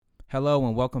Hello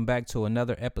and welcome back to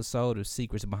another episode of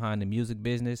Secrets Behind the Music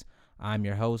Business. I'm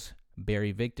your host,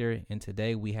 Barry Victor, and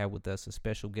today we have with us a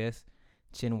special guest,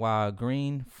 Chinua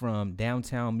Green from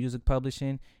Downtown Music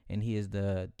Publishing, and he is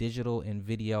the Digital and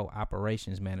Video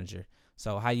Operations Manager.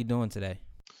 So how you doing today?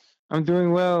 I'm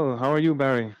doing well. How are you,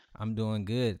 Barry? I'm doing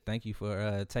good. Thank you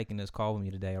for taking this call with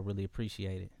me today. I really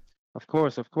appreciate it. Of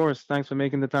course, of course. Thanks for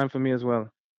making the time for me as well.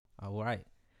 All right.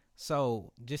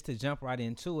 So just to jump right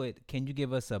into it, can you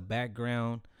give us a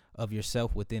background of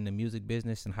yourself within the music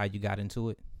business and how you got into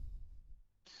it?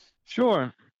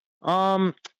 Sure.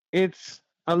 Um, it's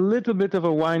a little bit of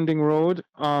a winding road,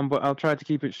 but I'll try to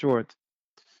keep it short.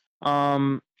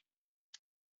 Um,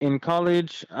 in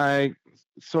college, I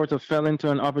sort of fell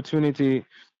into an opportunity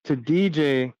to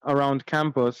DJ around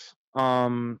campus,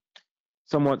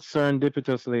 somewhat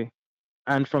serendipitously.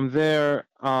 And from there,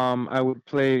 I would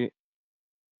play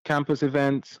campus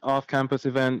events, off-campus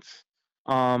events,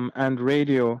 and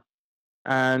radio.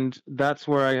 And that's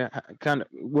where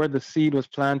where the seed was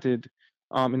planted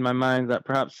in my mind that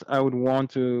perhaps I would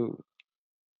want to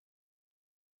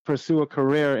pursue a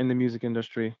career in the music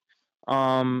industry.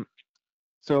 Um,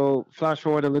 so flash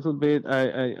forward a little bit,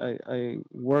 I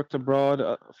worked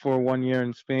abroad for 1 year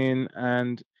in Spain,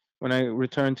 and when I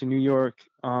returned to New York,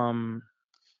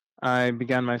 I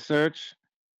began my search.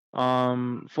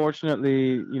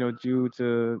 Fortunately, due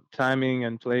to timing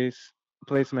and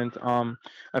placement,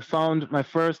 I found my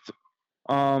first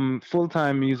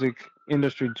full-time music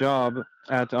industry job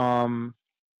at EMI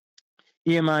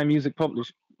Music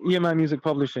Publish EMI Music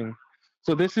Publishing.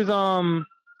 So this is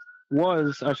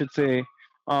was, I should say,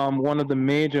 one of the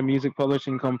major music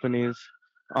publishing companies,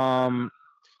 um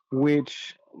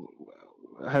which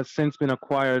has since been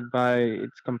acquired by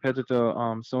its competitor,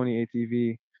 Sony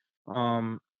ATV.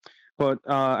 Um but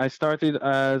I started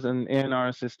as an A&R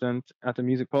assistant at a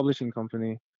music publishing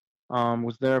company.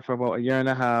 Was there for about a year and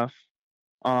a half.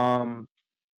 Um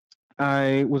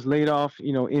I was laid off,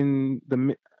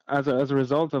 as a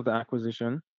result of the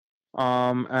acquisition,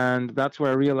 and that's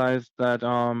where I realized that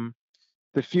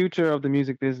the future of the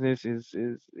music business is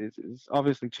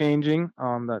obviously changing.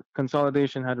 That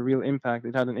consolidation had a real impact.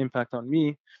 It had an impact on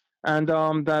me, and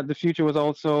that the future was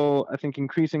also, I think,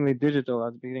 increasingly digital. I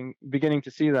was beginning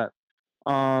to see that.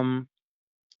 Um,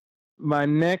 my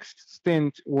next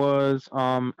stint was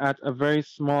at a very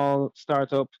small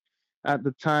startup. At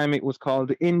the time, it was called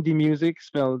Indie Music,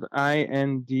 spelled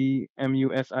INDMUSIC.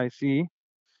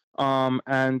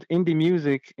 And Indie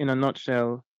Music, in a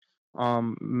nutshell,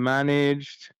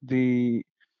 managed the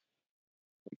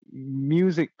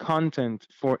music content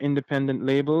for independent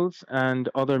labels and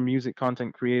other music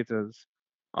content creators.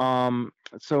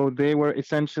 So they were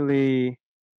essentially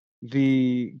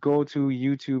the go-to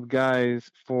YouTube guys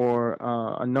for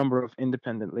a number of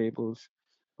independent labels.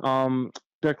 Um,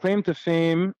 their claim to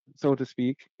fame, so to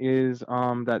speak, is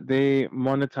that they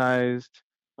monetized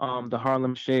the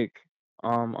Harlem Shake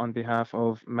on behalf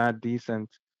of Mad Decent,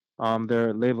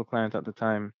 their label client at the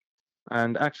time.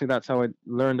 And actually, that's how I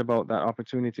learned about that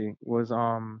opportunity. Was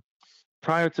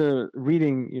prior to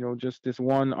reading, just this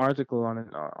one article on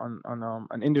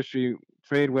an industry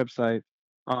trade website.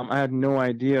 I had no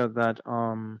idea that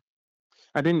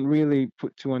I didn't really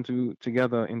put two and two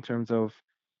together in terms of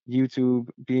YouTube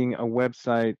being a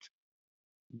website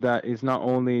that is not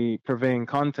only purveying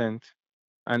content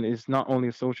and is not only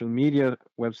a social media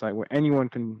website where anyone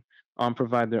can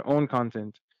provide their own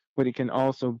content, but it can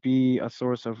also be a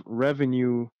source of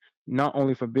revenue, not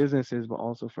only for businesses, but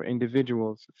also for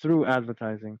individuals through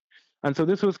advertising. And so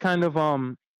this was kind of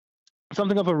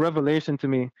something of a revelation to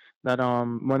me that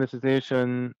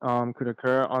monetization could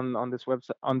occur on this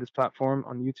website, on this platform,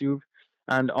 on YouTube,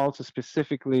 and also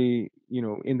specifically,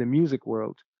 in the music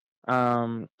world.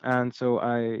 And so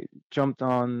I jumped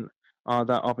on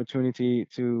that opportunity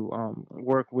to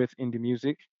work with indie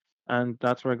music, and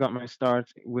that's where I got my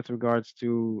start with regards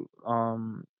to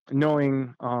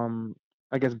knowing,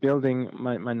 I guess, building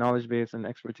my knowledge base and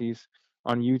expertise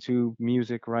on YouTube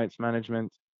music rights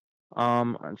management.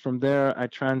 And from there, I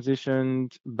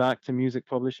transitioned back to music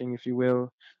publishing, if you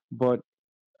will, but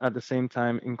at the same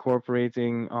time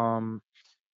incorporating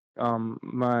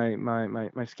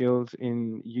my skills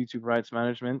in YouTube rights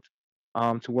management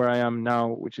to where I am now,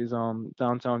 which is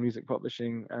Downtown Music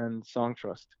Publishing and Song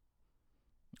Trust.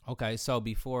 Okay, so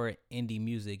before indie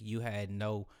music, you had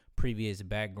no previous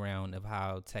background of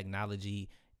how technology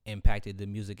impacted the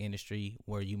music industry.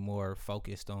 Were you more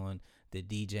focused on the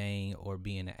DJing or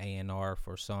being an A&R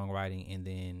for songwriting, and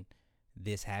then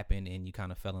this happened and you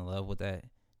kind of fell in love with that?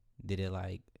 Did it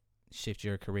like shift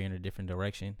your career in a different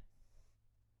direction?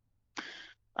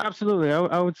 Absolutely,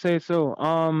 I would say so.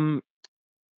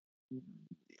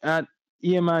 At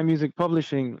EMI Music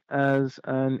Publishing as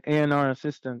an A&R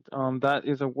assistant, that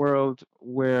is a world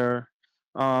where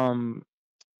um,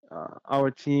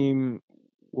 our team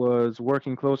was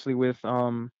working closely with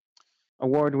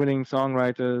award-winning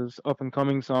songwriters,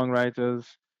 up-and-coming songwriters,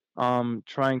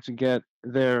 trying to get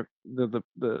the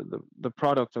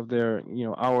product of their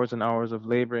hours and hours of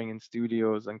laboring in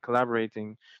studios and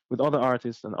collaborating with other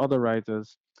artists and other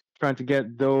writers, trying to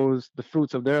get the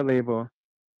fruits of their labor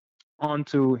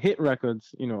onto hit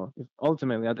records,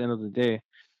 ultimately at the end of the day.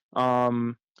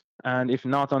 Um, and if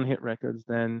not on hit records,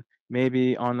 then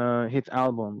maybe on a hit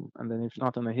album. And then if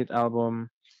not on a hit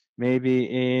album, maybe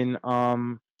in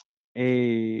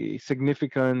a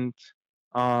significant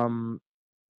um,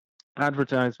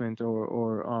 advertisement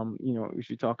or if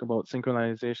you talk about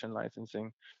synchronization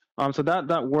licensing. So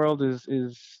that world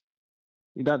is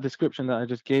that description that I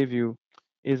just gave you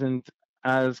isn't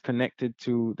as connected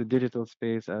to the digital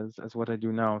space as what I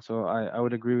do now. So I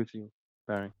would agree with you,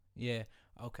 Barry. Yeah.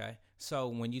 Okay. So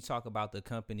when you talk about the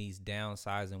companies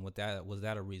downsizing, with that was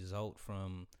that a result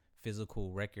from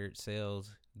physical record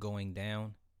sales going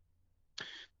down?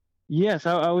 Yes,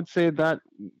 I would say that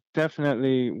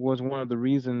definitely was one of the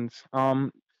reasons.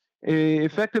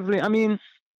 Effectively, I mean,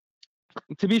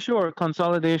 to be sure,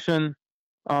 consolidation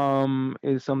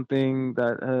is something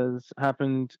that has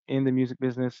happened in the music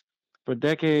business for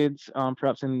decades.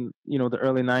 Perhaps in the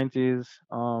early '90s,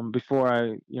 before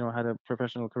I had a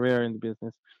professional career in the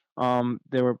business,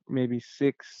 there were maybe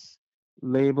six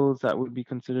labels that would be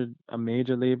considered a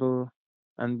major label,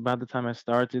 and by the time I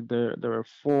started, there were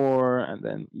four, and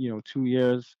then 2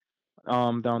 years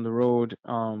down the road,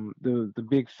 the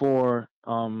big four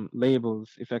labels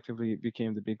effectively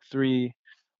became the big three,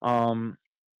 um,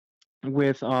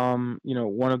 with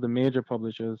one of the major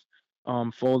publishers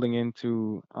folding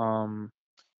into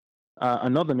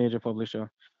another major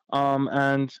publisher,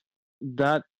 and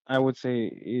that I would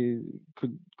say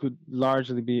could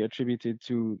largely be attributed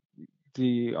to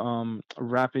the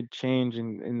rapid change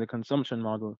in the consumption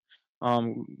model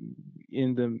um,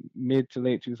 in the mid to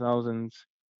late 2000s.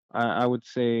 I would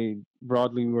say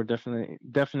broadly we were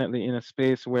definitely in a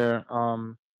space where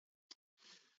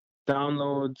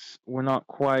downloads were not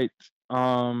quite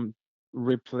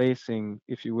replacing,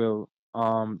 if you will,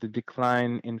 the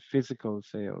decline in physical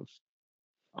sales.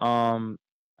 Um,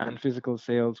 and physical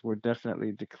sales were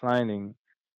definitely declining.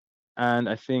 And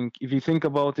I think if you think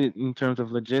about it in terms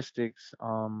of logistics,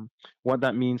 what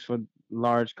that means for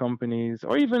large companies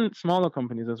or even smaller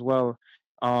companies as well,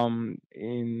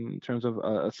 in terms of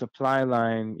a supply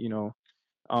line,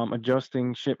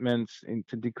 adjusting shipments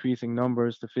into decreasing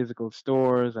numbers to physical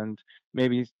stores and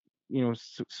maybe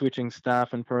switching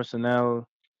staff and personnel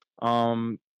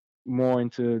um, more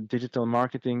into digital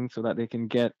marketing so that they can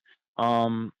get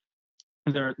um,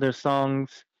 their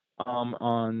songs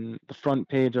on the front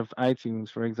page of iTunes,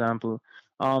 for example.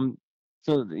 Um,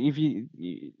 so if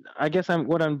I guess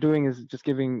what I'm doing is just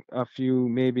giving a few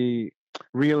maybe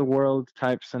real world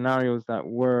type scenarios that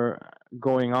were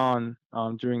going on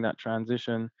during that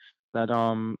transition that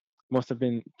must have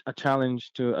been a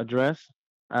challenge to address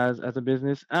as a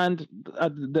business, and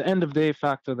at the end of day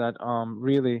factor that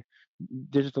really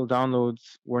digital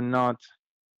downloads were not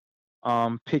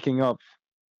picking up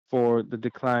for the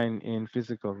decline in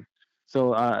physical.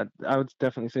 So I would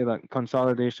definitely say that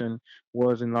consolidation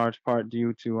was in large part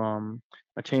due to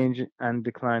a change and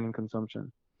decline in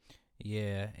consumption.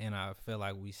 Yeah, and I feel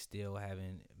like we still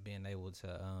haven't been able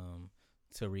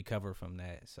to recover from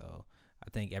that. So I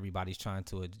think everybody's trying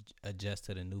to adjust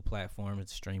to the new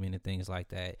platforms, streaming and things like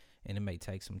that, and it may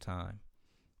take some time.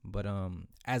 But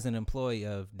as an employee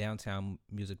of Downtown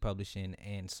Music Publishing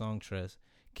and Songtrust,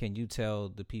 can you tell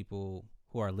the people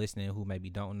who are listening who maybe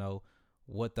don't know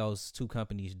what those two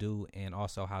companies do and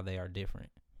also how they are different?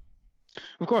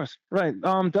 Of course, right.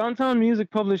 Downtown Music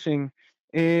Publishing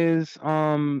is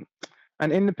an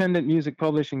independent music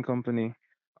publishing company.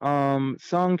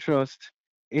 Songtrust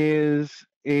is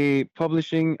a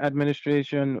publishing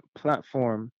administration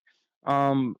platform.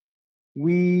 Um,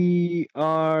 we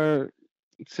are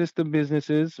sister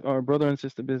businesses or brother and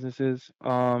sister businesses.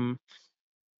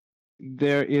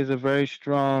 There is a very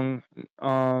strong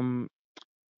um,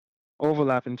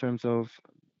 overlap in terms of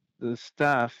the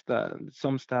staff that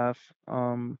some staff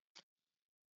are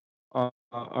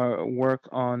work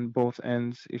on both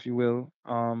ends, if you will,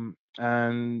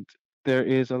 and there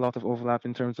is a lot of overlap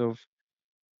in terms of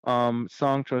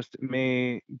Songtrust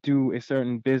may do a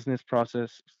certain business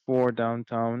process for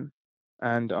downtown,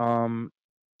 and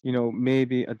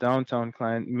maybe a downtown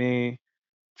client may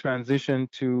transition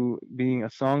to being a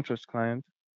Songtrust client.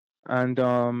 And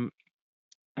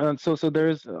so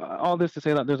there's all this to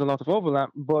say that there's a lot of overlap,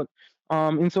 but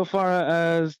insofar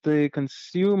as the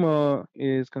consumer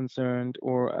is concerned,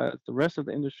 or as the rest of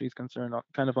the industry is concerned,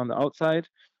 kind of on the outside,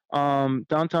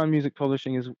 downtown music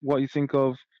publishing is what you think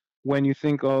of when you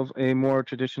think of a more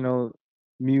traditional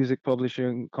music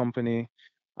publishing company,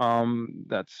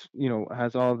 that's,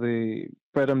 has all the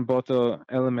bread and butter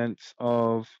elements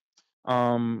of,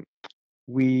 um,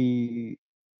 we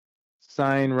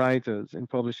sign writers in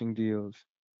publishing deals.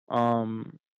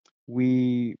 Um,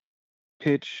 we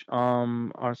pitch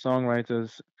our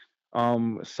songwriters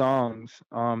songs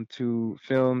to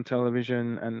film,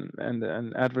 television,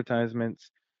 and advertisements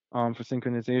for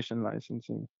synchronization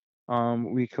licensing.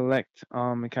 We collect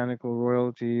mechanical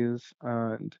royalties,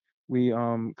 and we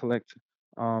collect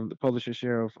the publisher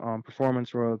share of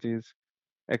performance royalties,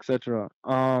 etc.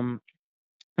 And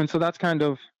so that's kind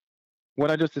of what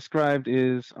I just described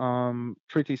is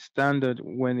pretty standard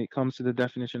when it comes to the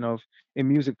definition of a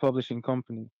music publishing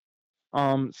company.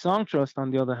 Songtrust,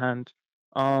 on the other hand,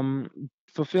 um,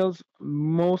 fulfills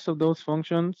most of those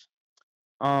functions.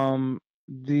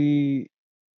 The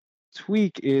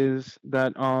tweak is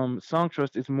that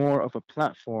Songtrust is more of a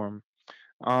platform,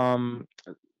 um,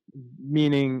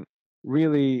 meaning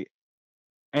really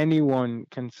anyone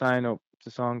can sign up to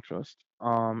Songtrust,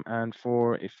 and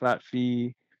for a flat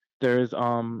fee, there's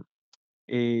a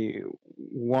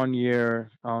 1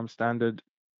 year standard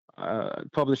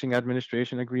publishing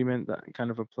administration agreement that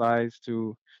kind of applies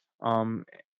to um,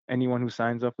 anyone who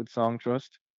signs up with Songtrust.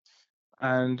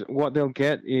 And what they'll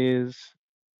get is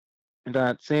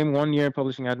that same 1 year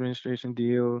publishing administration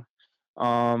deal.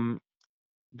 Um,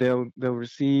 they'll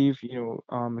receive,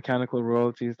 mechanical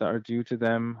royalties that are due to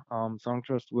them.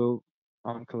 Songtrust will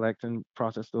collect and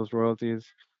process those royalties.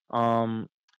 Um,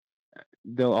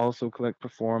 they'll also collect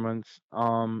performance.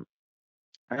 And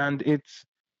it's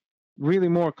really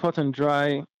more cut and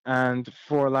dry, and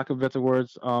for lack of better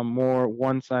words, more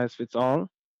one size fits all.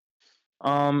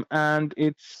 And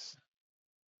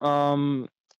um,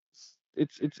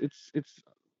 it's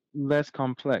less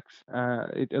complex.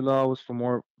 It allows for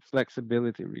more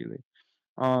flexibility, really.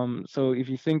 So if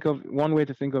you think of one way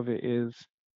to think of it is,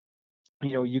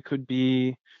 you could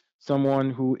be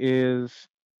someone who is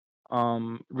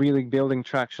really building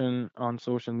traction on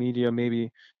social media,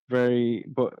 maybe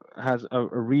but has a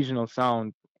regional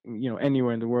sound,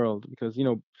 anywhere in the world, because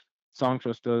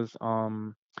Songtrust does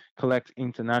collect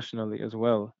internationally as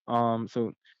well.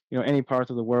 So any part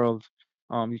of the world,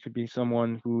 you could be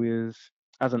someone who is,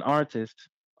 as an artist,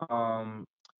 um,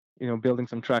 building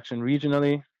some traction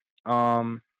regionally.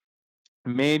 Um,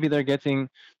 maybe you're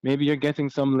getting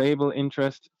some label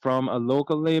interest from a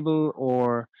local label,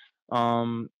 or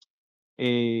um,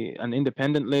 an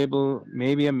independent label,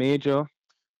 maybe a major,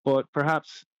 but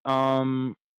perhaps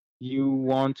you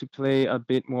want to play a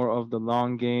bit more of the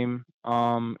long game,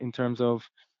 in terms of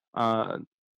uh,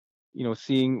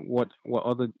 seeing what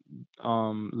other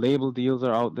label deals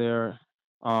are out there,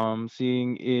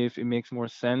 seeing if it makes more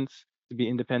sense to be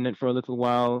independent for a little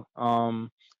while,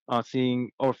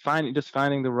 seeing or finding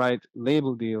the right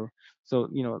label deal. So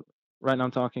right now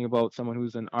I'm talking about someone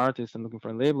who's an artist and looking for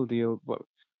a label deal, but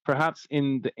perhaps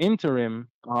in the interim,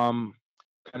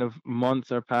 kind of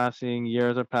months are passing,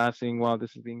 years are passing while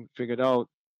this is being figured out.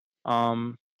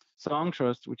 um,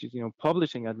 Songtrust, which is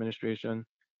publishing administration,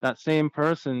 that same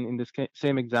person in this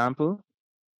same example,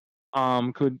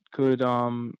 could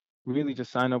really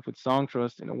just sign up with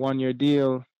Songtrust in a 1 year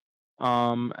deal,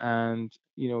 and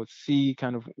see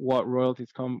kind of what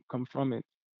royalties come from it.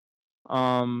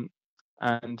 Um,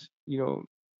 and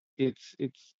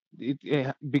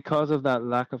because of that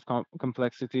lack of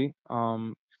complexity,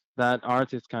 that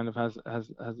artist kind of has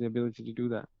the ability to do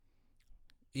that.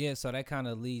 Yeah, so that kind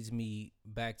of leads me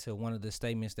back to one of the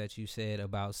statements that you said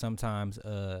about sometimes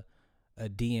a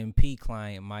DMP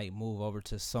client might move over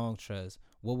to Songtrust.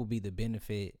 What would be the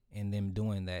benefit in them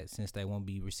doing that, since they won't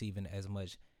be receiving as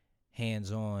much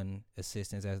hands-on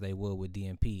assistance as they would with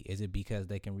DMP? Is it because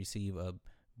they can receive a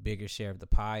bigger share of the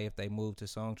pie if they move to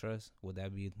Songtrust? Would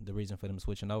that be the reason for them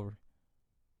switching over?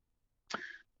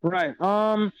 Right.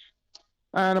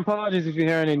 And apologies if you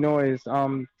hear any noise.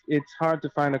 It's hard to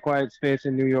find a quiet space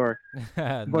in New York.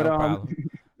 But No problem.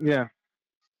 yeah.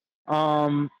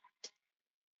 Um,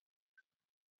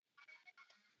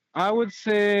 I would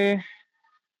say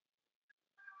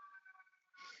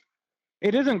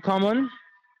it isn't common.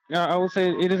 I would say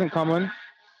it isn't common.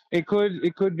 It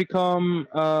could become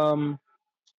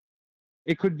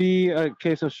it could be a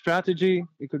case of strategy.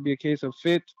 It could be a case of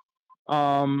fit.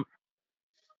 Um,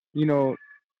 you know,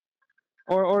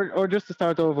 or just to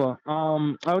start over,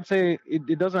 I would say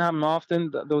it doesn't happen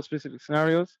often, those specific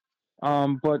scenarios,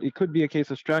 but it could be a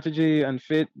case of strategy and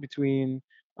fit between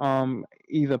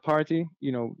either party.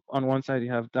 You know, on one side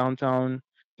you have downtown,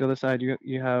 the other side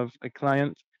you have a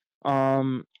client.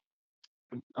 Um,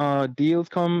 Deals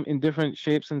come in different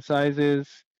shapes and sizes,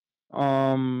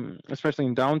 especially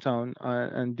in downtown,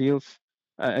 and deals,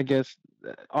 I guess,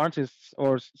 artists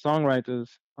or songwriters,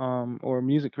 or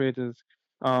music creators,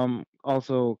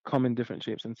 also come in different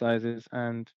shapes and sizes,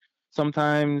 and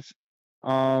sometimes,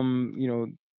 you know,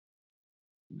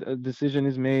 a decision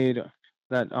is made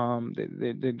that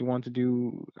they want to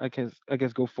do, I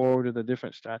guess go forward with a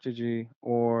different strategy,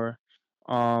 or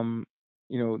um,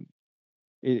 you know,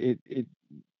 it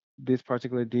this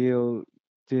particular deal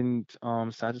didn't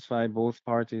satisfy both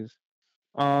parties.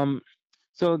 Um,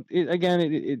 so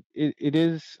it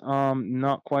is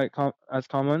not quite as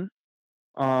common,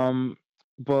 um,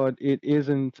 but it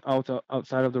isn't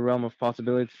outside of the realm of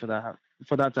possibility for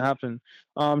for that to happen.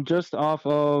 Just off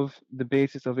of the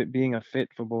basis of it being a fit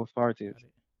for both parties. Got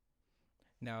it.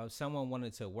 Now, if someone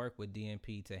wanted to work with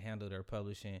DMP to handle their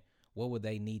publishing, what would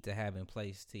they need to have in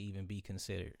place to even be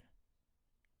considered?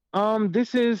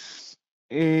 This is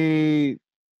a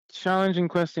challenging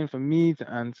question for me to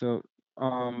answer.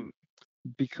 Um,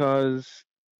 because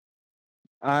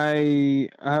I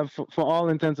have, for all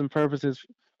intents and purposes,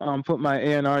 put my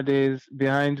A&R days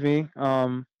behind me.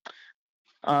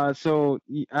 So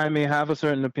I may have a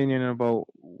certain opinion about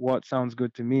what sounds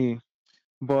good to me,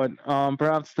 but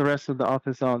perhaps the rest of the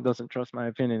office doesn't trust my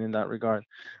opinion in that regard.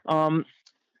 Um,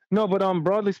 no, but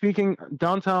broadly speaking,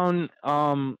 downtown,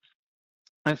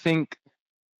 I think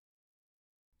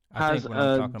I has think what I'm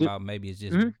a talking about maybe is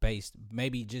just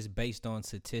mhm. based on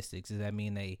statistics. Does that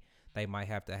mean they might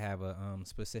have to have a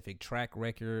specific track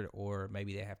record, or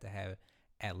maybe they have to have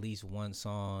at least one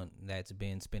song that's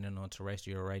been spinning on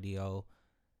terrestrial radio?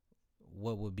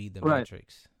 What would be the Right,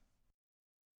 metrics?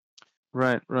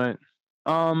 right.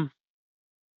 Um,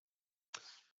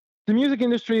 the music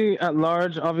industry at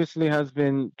large obviously has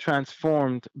been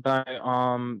transformed by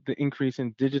the increase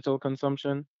in digital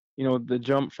consumption. You know, the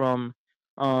jump from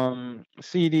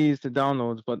CDs to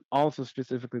downloads, but also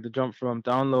specifically the jump from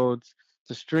downloads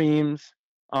to streams.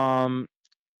 Um,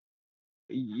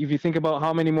 if you think about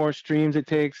how many more streams it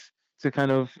takes to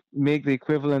kind of make the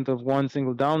equivalent of one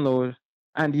single download,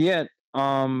 and yet,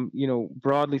 you know,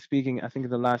 broadly speaking, I think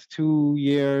in the last 2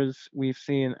 years we've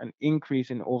seen an increase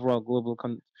in overall global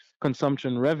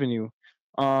consumption revenue.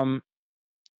 um,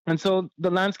 and so the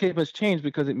landscape has changed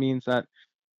because it means that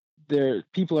there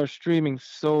people are streaming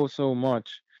so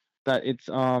much that it's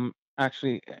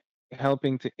actually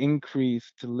helping to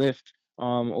increase, to lift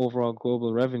overall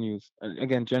global revenues,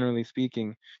 again generally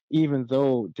speaking, even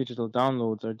though digital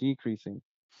downloads are decreasing.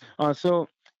 So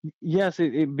yes,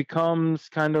 it becomes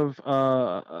kind of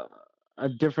a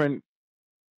different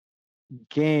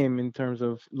game in terms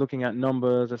of looking at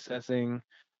numbers, assessing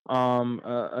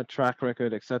a track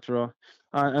record, etc.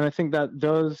 And I think that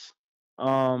does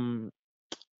um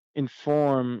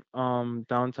inform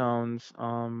downtown's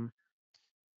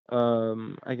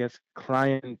I guess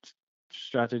client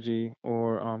strategy,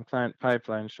 or client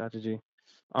pipeline strategy.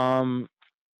 Um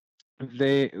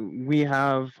we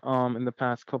have in the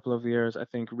past couple of years, I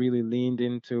think, really leaned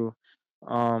into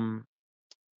um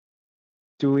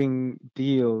doing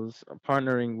deals,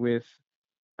 partnering with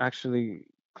actually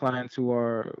clients who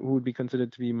would be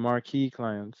considered to be marquee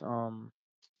clients.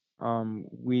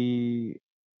 We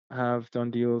have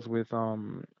done deals with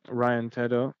Ryan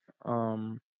Tedder,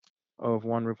 um, of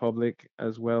One Republic,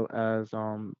 as well as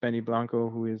Benny Blanco,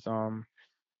 who is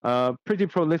a pretty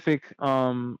prolific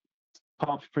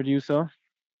pop producer.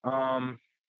 Um,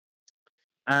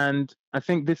 and I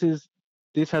think this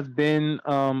has been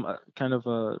kind of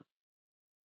a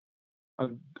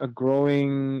a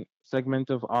growing segment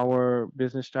of our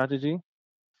business strategy.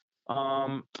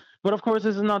 Um, but of course,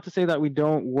 this is not to say that we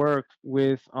don't work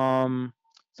with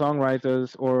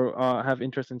songwriters, or have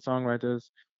interest in songwriters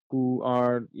who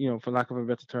are, you know, for lack of a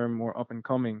better term, more up and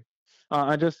coming.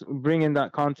 I just bring in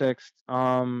that context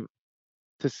to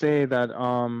say that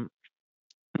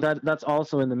that's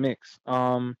also in the mix.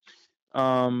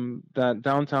 That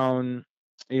downtown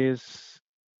is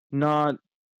not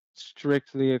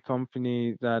strictly a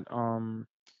company that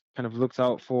kind of looks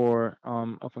out for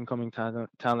up and coming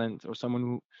talent, or someone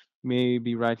who may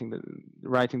be writing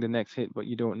the next hit, but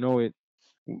you don't know it.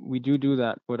 We do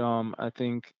that, but I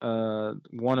think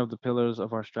one of the pillars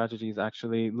of our strategy is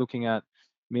actually looking at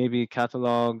maybe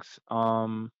catalogs,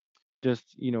 just,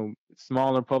 you know,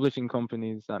 smaller publishing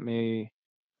companies that may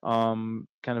kind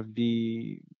of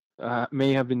be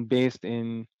may have been based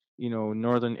in,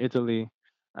 northern Italy,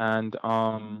 and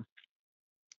um,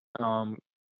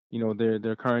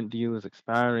 their current deal is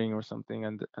expiring or something,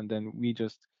 and then we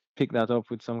just pick that up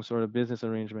with some sort of business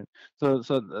arrangement.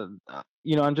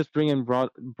 I'm just bringing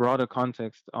broader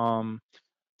context to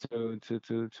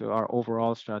our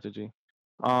overall strategy.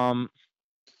 Um,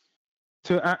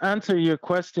 to answer your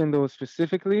question though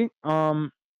specifically,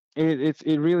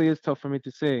 it really is tough for me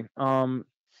to say.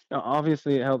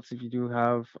 Obviously it helps if you do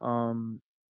have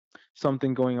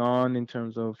something going on in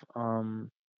terms of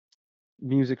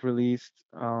music released,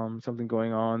 something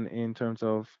going on in terms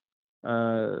of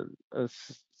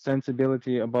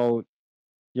sensibility about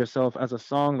yourself as a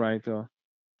songwriter.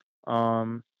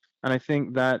 Um, and I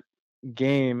think that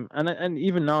game, and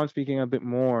even now I'm speaking a bit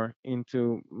more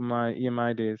into my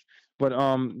EMI days, but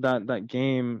that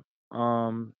game,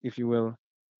 if you will,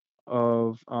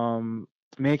 of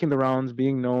making the rounds,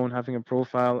 being known, having a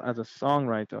profile as a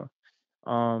songwriter,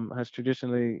 has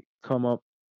traditionally come up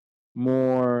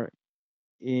more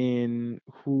in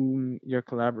whom you're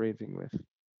collaborating with.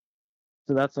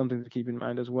 So that's something to keep in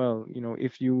mind as well.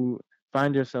 If you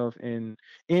find yourself in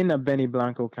a Benny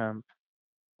Blanco camp,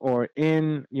 or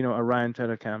in, a Ryan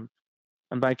Tedder camp,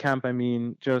 and by camp I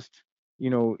mean just,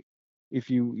 you know if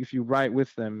you write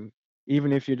with them,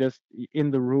 even if you're just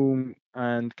in the room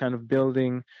and kind of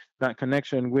building that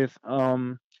connection with a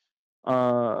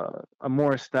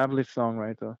more established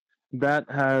songwriter, that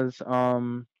has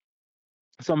some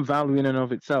value in and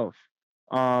of itself.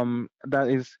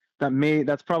 That's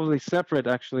probably separate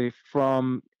actually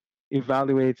from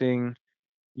evaluating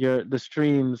the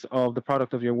streams of the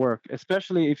product of your work,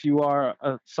 especially if you are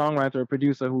a songwriter or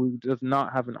producer who does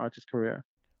not have an artist career.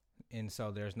 And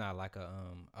so there's not like a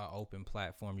open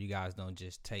platform. You guys don't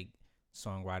just take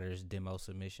songwriters demo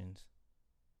submissions.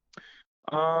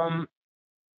 Um,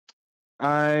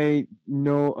 I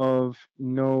know of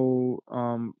no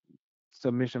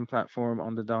submission platform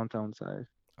on the downtown side.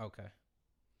 Okay.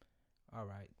 All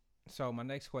right. So my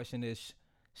next question is: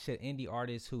 should indie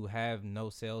artists who have no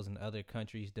sales in other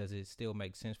countries, does it still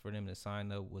make sense for them to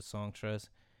sign up with Songtrust,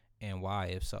 and why,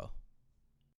 if so?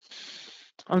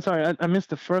 I'm sorry, I missed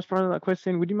the first part of that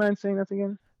question. Would you mind saying that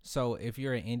again? So if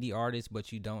you're an indie artist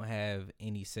but you don't have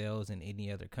any sales in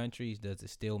any other countries, does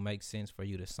it still make sense for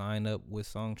you to sign up with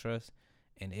Songtrust?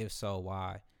 And if so,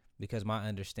 why? Because my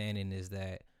understanding is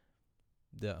that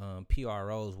the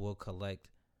PROs will collect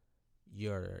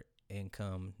your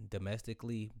income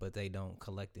domestically, but they don't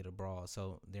collect it abroad.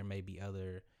 So there may be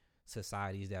other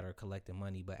societies that are collecting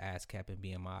money, but ASCAP and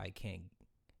BMI can't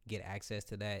get access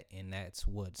to that, and that's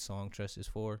what Songtrust is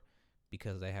for,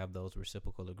 because they have those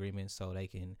reciprocal agreements, so they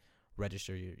can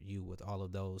register you with all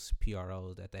of those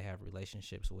PROs that they have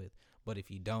relationships with. But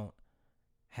if you don't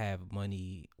have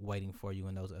money waiting for you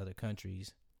in those other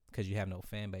countries because you have no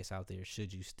fan base out there,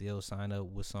 should you still sign up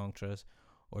with Songtrust,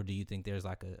 or do you think there's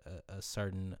like a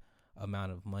certain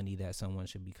amount of money that someone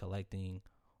should be collecting,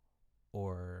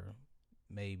 or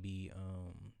maybe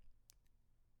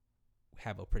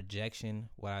have a projection,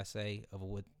 what I say, of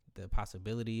what the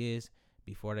possibility is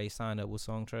before they sign up with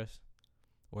Songtrust?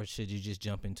 Or should you just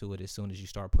jump into it as soon as you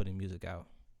start putting music out?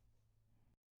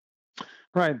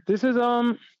 Right. This is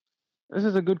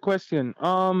a good question.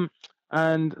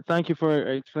 And thank you for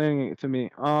explaining it to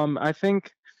me. I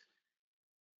think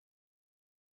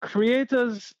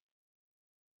creators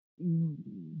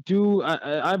do.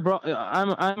 I'm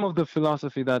of the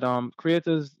philosophy that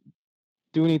creators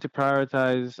do need to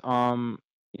prioritize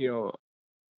you know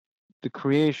the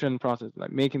creation process,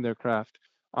 like making their craft,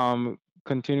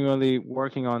 continually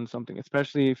working on something,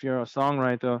 especially if you're a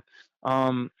songwriter.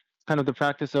 Kind of the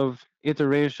practice of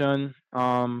iteration,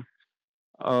 of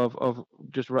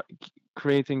just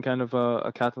creating kind of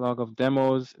a catalog of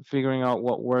demos, figuring out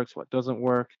what works, what doesn't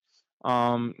work,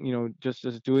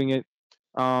 just doing it.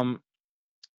 Um,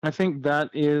 I think that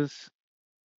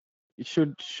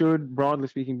should broadly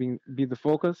speaking be the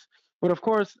focus. But of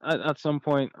course, at some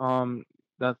point,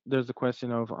 that there's the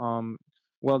question of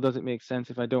well, does it make sense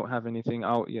if I don't have anything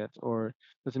out yet, or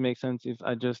does it make sense if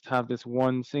I just have this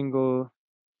one single?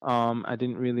 I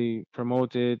didn't really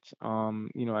promote it. I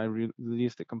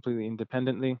released it completely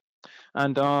independently,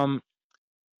 and to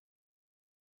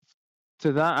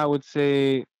that I would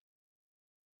say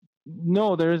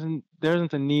no. There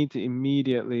isn't a need to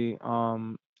immediately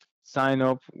sign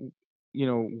up,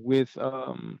 with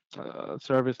a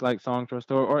service like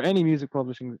Songtrust, or any music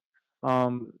publishing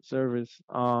service.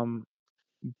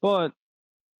 But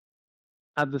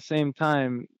at the same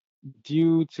time,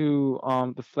 due to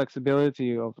the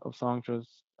flexibility of Songtrust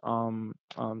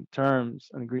terms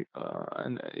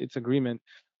and its agreement,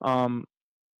 um,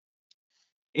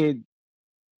 it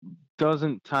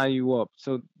doesn't tie you up.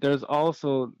 So there's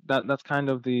also that's kind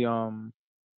of the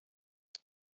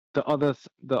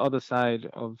other side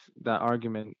of that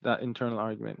argument, that internal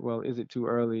argument. Well, is it too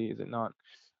early? Is it not?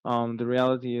 The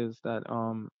reality is that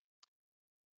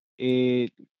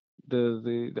it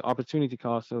the opportunity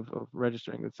cost of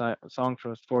registering with Song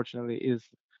Trust, fortunately, is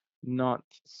not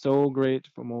so great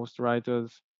for most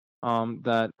writers,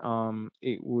 that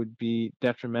it would be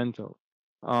detrimental.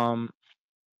 Um,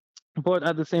 but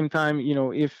at the same time,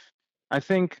 if I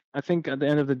think at the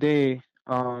end of the day,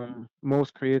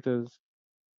 most creators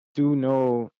do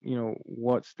know,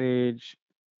 what stage,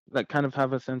 like kind of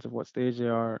have a sense of what stage they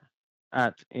are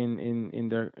at in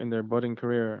their budding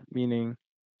career. Meaning,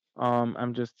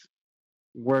 I'm just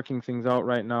working things out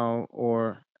right now,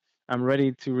 or I'm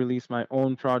ready to release my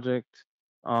own project,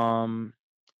 um,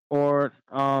 or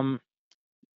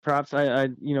perhaps I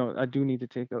do need to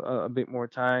take a bit more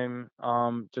time,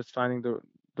 just finding the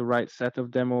right set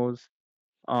of demos.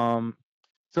 Um,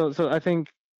 so I think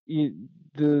you,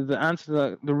 the answer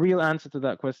to the real answer to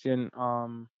that question,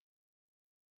 kind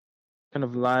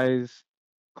of lies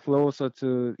closer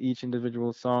to each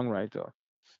individual songwriter.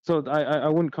 So I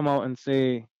wouldn't come out and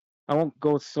say, I won't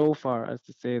go so far as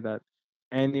to say that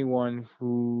anyone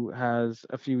who has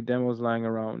a few demos lying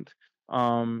around,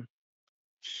 um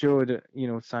should,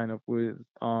 sign up with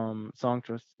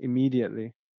Songtrust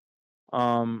immediately.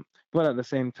 Um but at the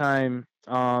same time,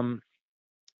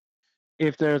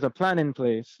 if there's a plan in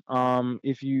place,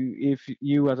 if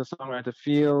you as a songwriter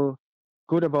feel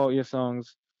good about your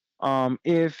songs,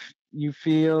 if you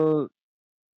feel,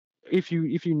 if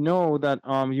you know that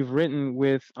you've written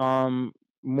with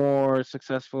more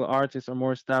successful artists, or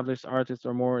more established artists,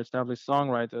 or more established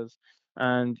songwriters,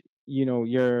 and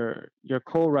your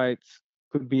co-writes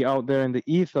could be out there in the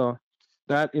ether,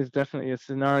 that is definitely a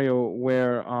scenario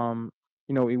where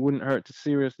it wouldn't hurt to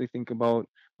seriously think about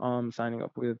signing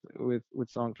up with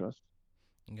Songtrust.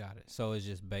 Got it. So it's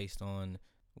just based on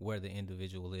where the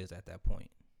individual is at that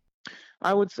point.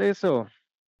 I would say so.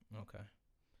 Okay.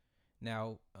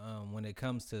 Now, when it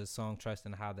comes to Song Trust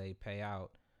and how they pay out,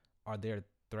 are there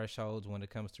thresholds when it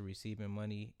comes to receiving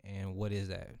money, and what is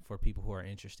that for people who are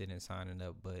interested in signing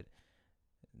up, but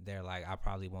they're like, I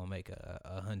probably won't make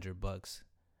 $100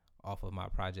 off of my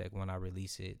project when I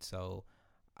release it, so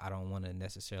I don't want to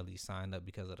necessarily sign up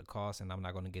because of the cost, and I'm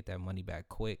not going to get that money back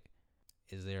quick.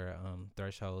 Is there a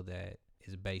threshold that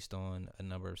is based on a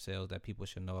number of sales that people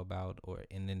should know about, or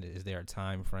and then is there a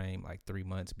time frame like 3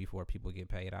 months before people get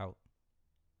paid out?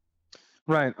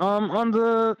 Right. On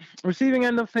the receiving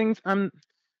end of things, I'm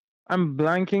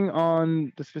blanking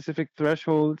on the specific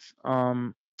thresholds.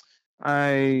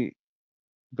 I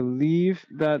believe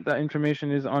that that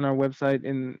information is on our website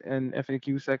in an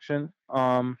FAQ section.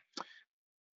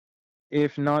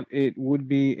 If not, it would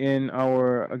be in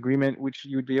our agreement, which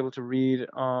you'd be able to read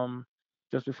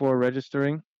just before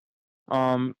registering.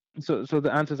 So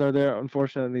the answers are there.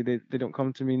 Unfortunately, they don't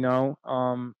come to me now.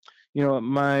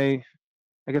 My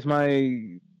I guess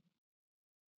my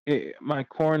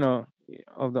corner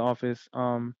of the office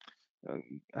uh,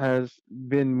 has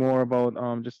been more about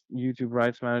just YouTube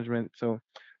rights management. So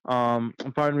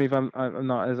pardon me if I'm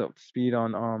not as up to speed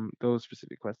on those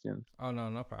specific questions. Oh no,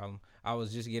 no problem. I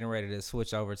was just getting ready to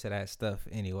switch over to that stuff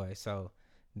anyway, so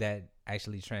that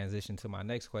actually transitioned to my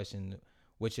next question,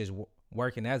 which is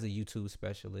working as a YouTube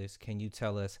specialist. Can you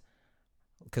tell us,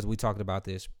 because we talked about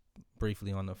this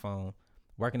briefly on the phone,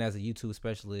 working as a YouTube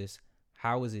specialist,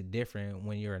 how is it different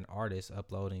when you're an artist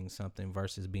uploading something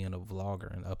versus being a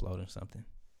vlogger and uploading something?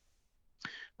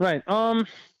 Right.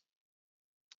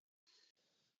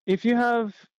 If you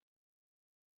have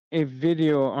a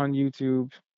video on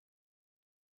YouTube,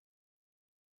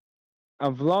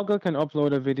 a vlogger can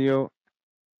upload a video.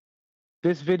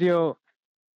 This video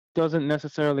doesn't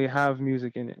necessarily have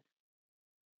music in it.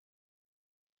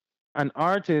 An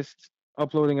artist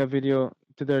uploading a video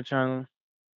to their channel,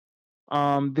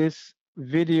 this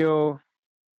video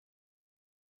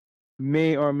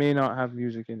may or may not have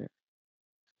music in it.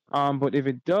 But if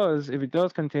it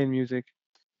does contain music,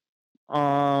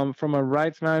 from a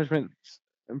rights management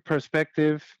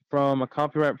perspective, from a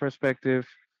copyright perspective,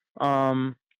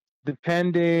 um,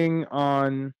 depending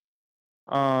on,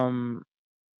 um,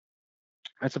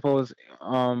 I suppose,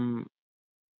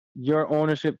 your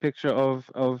ownership picture of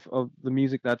the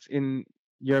music that's in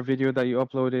your video that you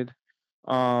uploaded,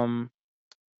 um,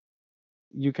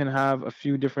 you can have a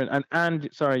few different, and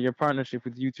sorry, your partnership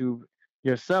with YouTube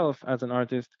yourself as an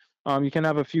artist. You can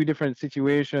have a few different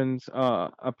situations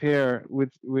appear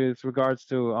with regards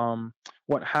to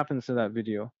what happens to that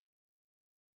video.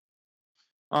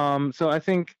 So I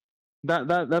think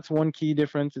that's one key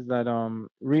difference, is that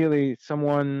really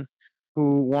someone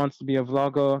who wants to be a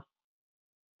vlogger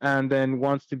and then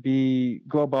wants to be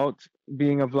go about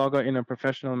being a vlogger in a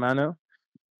professional manner,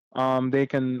 they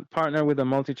can partner with a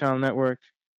multi-channel network.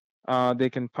 They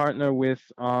can partner with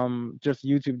just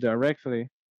YouTube directly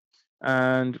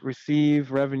and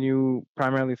receive revenue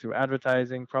primarily through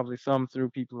advertising, probably some through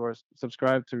people who are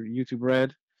subscribed to YouTube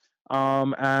Red.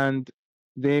 And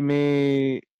they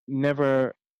may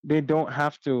never, they don't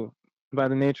have to, by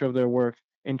the nature of their work,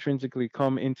 intrinsically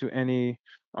come into any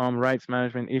rights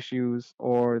management issues,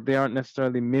 or they aren't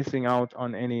necessarily missing out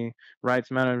on any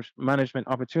management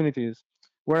opportunities.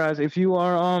 Whereas if you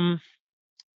are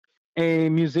a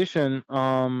musician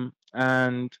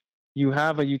and you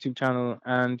have a YouTube channel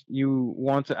and you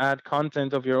want to add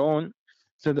content of your own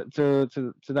to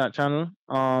that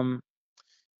channel,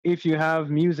 if you have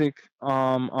music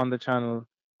on the channel,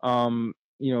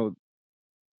 you know,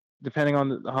 depending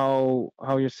on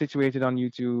how you're situated on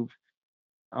YouTube,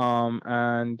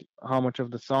 and how much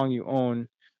of the song you own,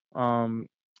 um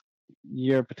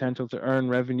your potential to earn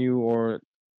revenue or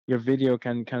your video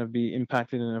can kind of be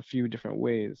impacted in a few different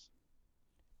ways.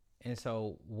 And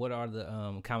so, what are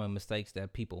the common mistakes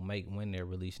that people make when they're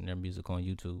releasing their music on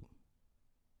YouTube?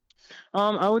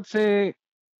 I would say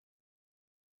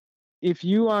if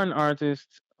you are an artist,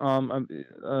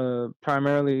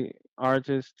 primarily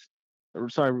artist, or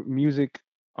sorry, music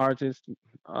artist,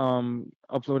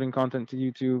 uploading content to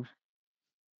YouTube,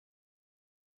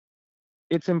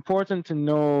 it's important to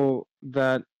know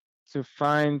that to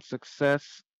find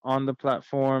success on the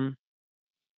platform,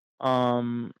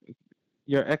 um,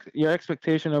 your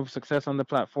expectation of success on the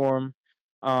platform,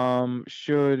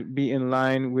 should be in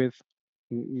line with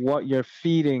what you're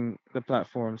feeding the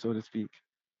platform, so to speak.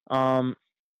 Um,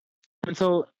 and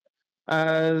so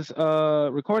as a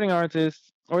recording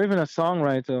artist or even a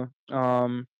songwriter,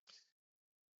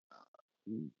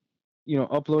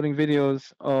 uploading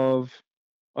videos of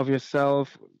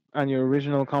yourself and your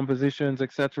original compositions,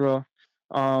 etc.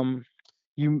 Um,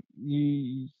 you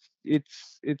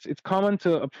it's common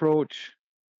to approach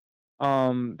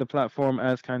the platform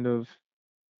as kind of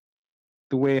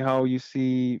the way how you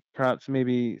see perhaps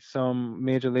maybe some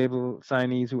major label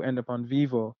signees who end up on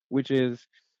Vivo, which is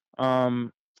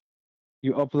um,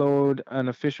 you upload an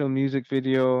official music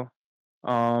video.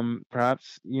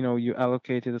 Perhaps you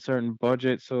allocated a certain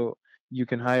budget so you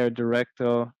can hire a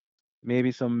director,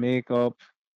 maybe some makeup.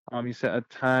 You set a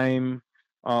time,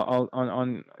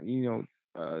 on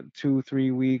 2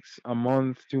 3 weeks, a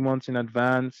month, 2 months in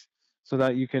advance, so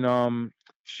that you can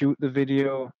shoot the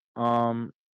video.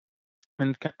 And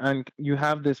you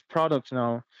have this product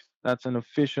now that's an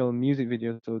official music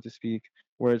video, so to speak,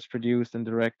 where it's produced and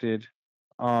directed.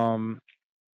 Um,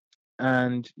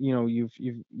 and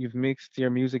you've mixed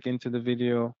your music into the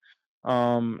video,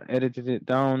 edited it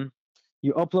down,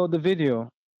 you upload the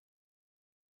video,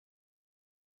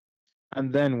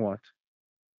 and then what?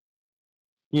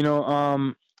 you know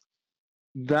um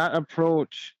that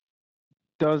approach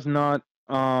does not,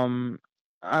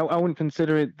 I wouldn't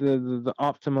consider it the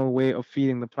optimal way of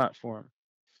feeding the platform.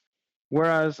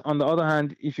 Whereas on the other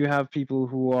hand, if you have people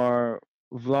who are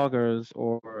vloggers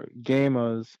or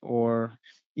gamers or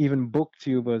even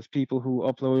booktubers, people who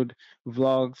upload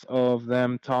vlogs of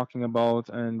them talking about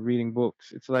and reading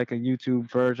books, it's like a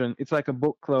YouTube version. It's like a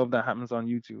book club that happens on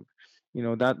YouTube.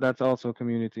 That's also a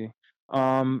community.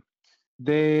 Um,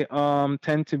 they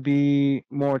tend to be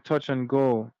more touch and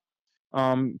go.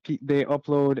 They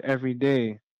upload every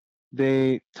day.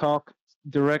 They talk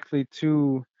directly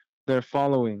to their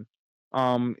following,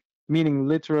 um, meaning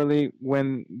literally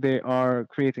when they are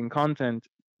creating content,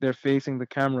 they're facing the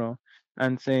camera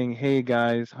and saying, "Hey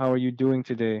guys, how are you doing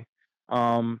today?"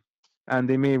 Um, and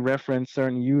they may reference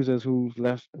certain users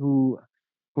who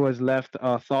has left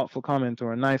a thoughtful comment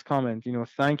or a nice comment.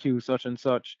 Thank you such and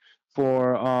such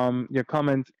for your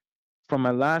comment from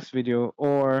my last video,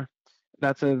 or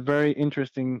that's a very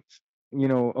interesting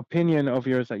opinion of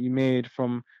yours that you made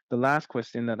from the last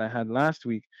question that I had last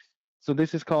week. So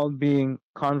this is called being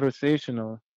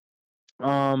conversational.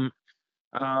 um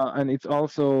and it's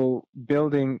also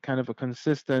building kind of a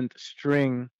consistent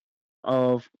string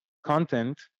of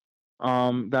content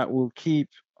that will keep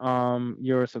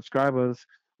your subscribers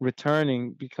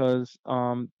returning, because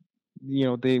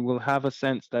they will have a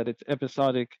sense that it's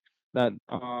episodic, that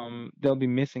they'll be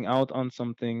missing out on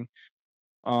something.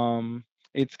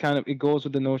 It's kind of, it goes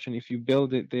with the notion, if you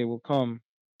build it they will come.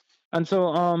 And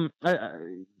so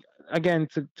again,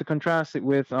 to contrast it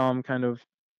with kind of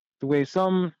the way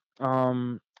some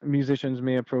musicians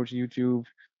may approach YouTube,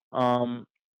 um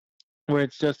where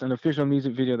it's just an official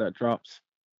music video that drops.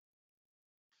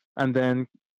 and then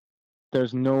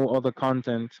there's no other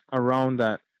content around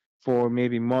that for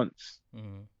maybe months.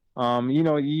 Mm-hmm.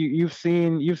 You've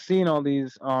seen all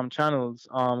these channels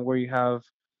where you have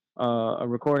a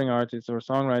recording artist or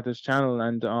songwriter's channel,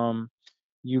 and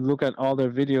you look at all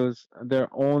their videos, they're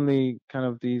only kind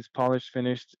of these polished,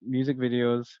 finished music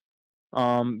videos.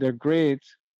 They're great,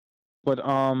 but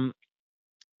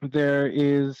there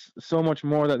is so much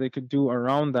more that they could do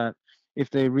around that if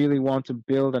they really want to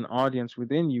build an audience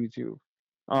within YouTube.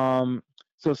 Um,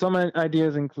 so some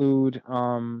ideas include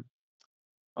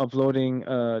uploading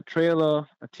a trailer,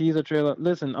 a teaser trailer.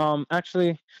 Listen,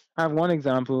 actually, I have one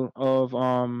example of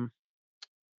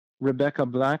Rebecca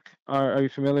Black. Are you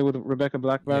familiar with Rebecca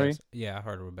Black, Barry? Yes, yeah, I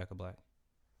heard of Rebecca Black.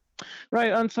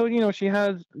 Right, and so she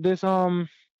had this I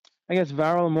guess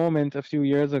viral moment a few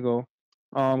years ago,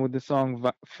 with the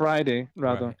song Friday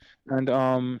rather, Right.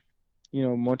 and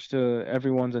much to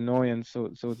everyone's annoyance, so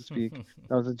to speak,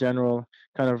 that was a general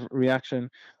kind of reaction.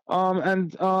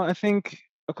 And I think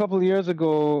a couple of years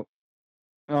ago,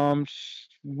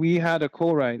 we had a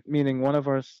co-write, meaning one of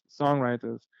our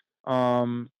songwriters,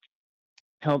 um,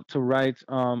 helped to write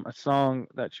a song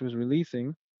that she was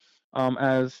releasing.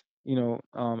 As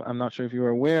I'm not sure if you were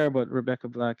aware, but Rebecca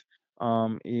Black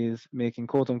is making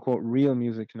quote unquote real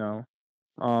music now.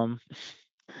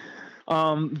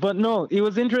 Um, but no, it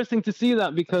was interesting to see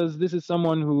that because this is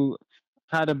someone who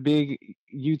had a big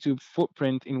YouTube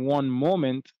footprint in one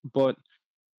moment, but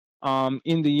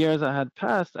in the years that had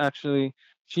passed, actually,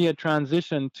 she had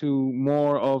transitioned to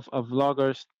more of a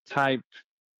vlogger type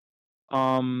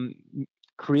um,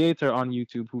 creator on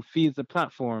YouTube who feeds the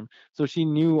platform. So she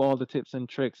knew all the tips and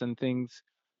tricks and things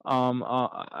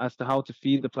as to how to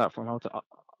feed the platform, how to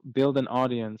build an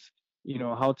audience,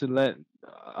 how to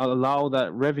allow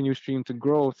that revenue stream to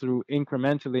grow through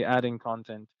incrementally adding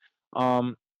content.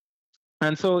 Um,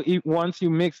 and so once you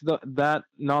mix that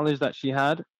knowledge that she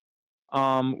had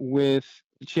with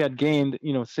she had gained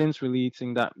since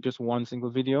releasing that just one single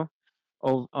video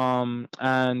of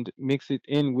and mix it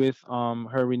in with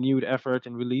her renewed effort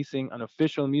in releasing an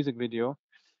official music video.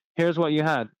 Here's what you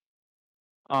had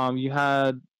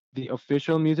the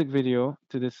official music video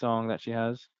to this song that she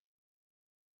has.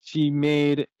 She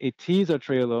made a teaser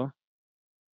trailer,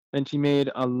 then she made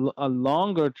a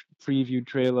longer preview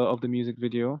trailer of the music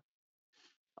video.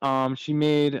 She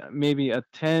made maybe a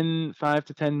 5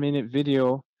 to 10 minute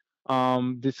video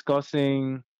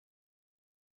discussing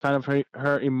kind of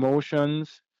her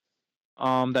emotions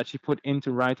that she put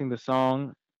into writing the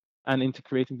song and into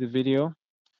creating the video.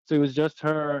 So it was just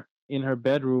her in her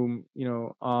bedroom,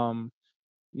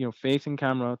 facing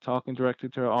camera, talking directly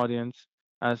to her audience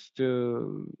as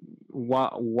to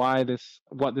what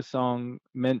the song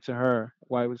meant to her,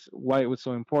 why it was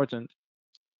so important.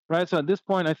 Right. So at this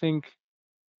point, I think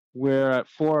we're at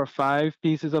 4 or 5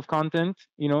 pieces of content,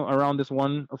 around this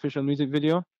one official music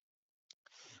video,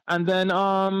 and then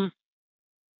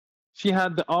she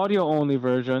had the audio only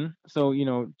version, so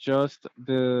just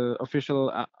the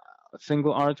official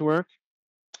single artwork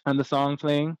and the song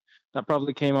playing that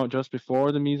probably came out just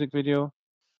before the music video,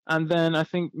 and then I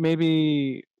think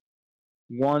maybe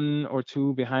one or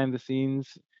two behind the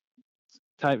scenes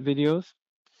type videos.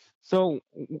 So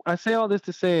I say all this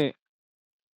to say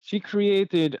she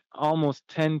created almost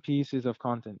 10 pieces of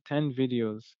content, 10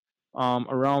 videos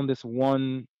around this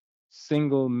one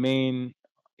single main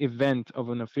event of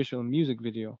an official music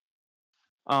video.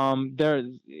 There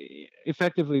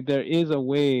effectively there is a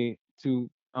way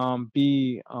to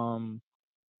be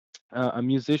a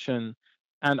musician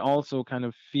and also kind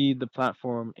of feed the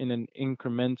platform in an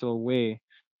incremental way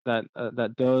that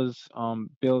does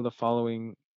build a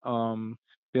following, um,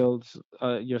 builds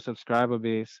your subscriber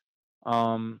base,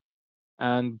 um,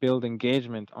 and build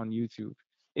engagement on YouTube.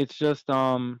 It's just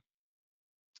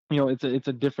it's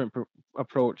a different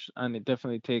approach, and it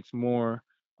definitely takes more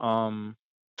um,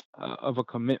 of a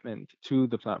commitment to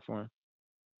the platform.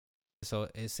 So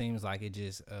it seems like it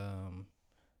just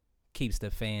keeps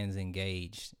the fans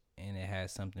engaged, and it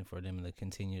has something for them to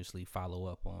continuously follow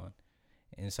up on.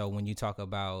 And so when you talk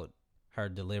about her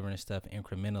delivering stuff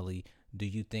incrementally, do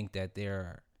you think that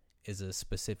there is a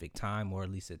specific time or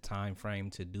at least a time frame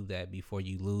to do that before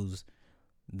you lose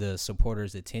the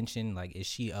supporters' attention? Like, is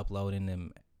she uploading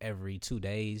them every 2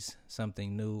 days,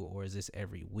 something new, or is this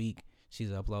every week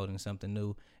she's uploading something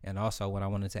new? And also, what I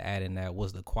wanted to add in that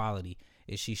was the quality.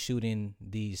 Is she shooting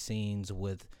these scenes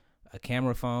with a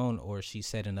camera phone, or is she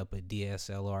setting up a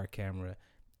DSLR camera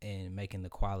and making the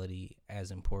quality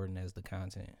as important as the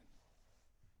content?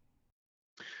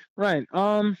 Right.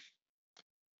 Well,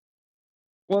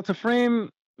 to frame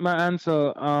my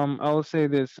answer, I will say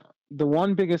this. the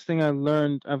one biggest thing I've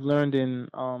learned in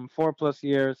 4 plus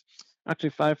years, actually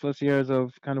 5 plus years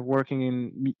of kind of working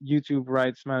in YouTube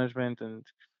rights management and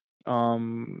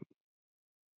um,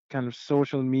 kind of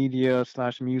social media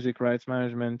slash music rights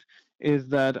management, is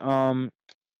that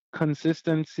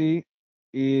consistency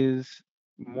is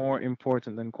more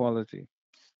important than quality.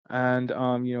 And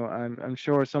I'm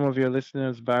sure some of your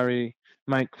listeners, Barry,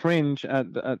 might cringe at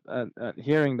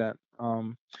hearing that,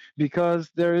 because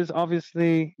there is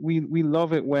obviously, we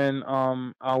love it when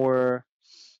our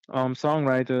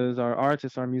songwriters, our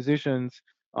artists, our musicians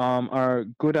are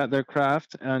good at their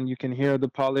craft, and you can hear the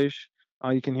polish,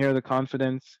 you can hear the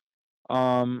confidence,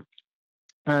 um,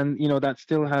 and that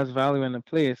still has value and a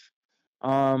place.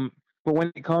 Um, but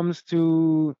when it comes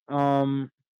to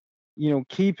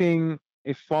keeping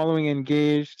a following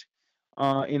engaged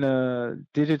in a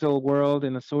digital world,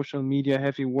 in a social media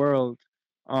heavy world,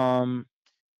 um,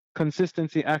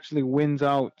 consistency actually wins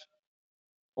out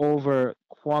over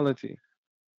quality.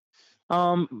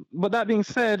 But that being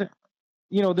said,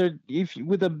 there, if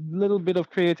with a little bit of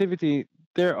creativity,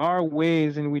 there are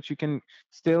ways in which you can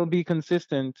still be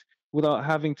consistent without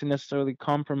having to necessarily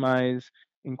compromise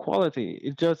in quality.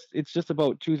 It's just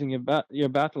about choosing your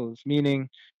battles. Meaning,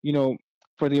 you know,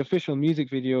 for the official music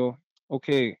video,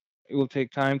 okay, it will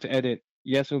take time to edit.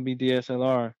 Yes, it will be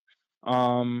DSLR.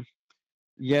 Um,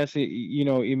 yes, you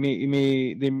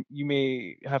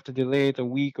may have to delay it a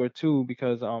week or two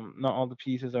because not all the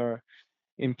pieces are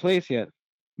in place yet.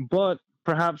 But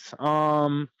perhaps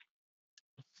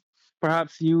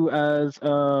perhaps you, as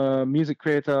a music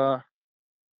creator,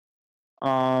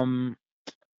 um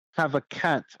have a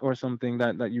cat or something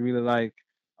that you really like,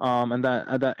 and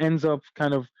that ends up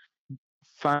kind of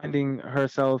finding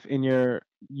herself in your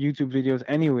YouTube videos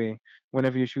anyway,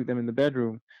 whenever you shoot them in the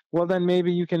bedroom. Well, then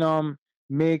maybe you can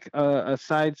make a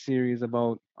side series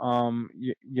about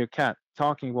your cat,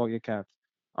 talking about your cat,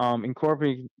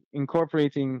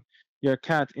 incorporating your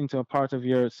cat into a part of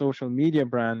your social media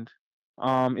brand,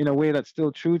 in a way that's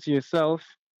still true to yourself.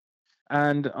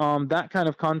 And that kind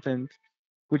of content,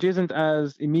 which isn't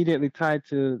as immediately tied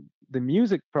to the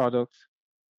music product,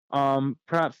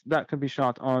 perhaps that could be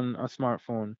shot on a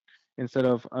smartphone instead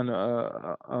of on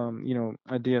a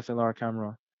DSLR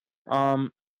camera.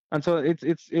 Um, and so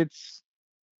it's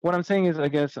what I'm saying is, I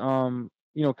guess,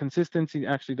 consistency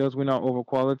actually does win out over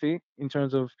quality in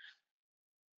terms of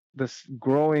this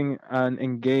growing and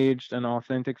engaged and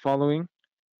authentic following.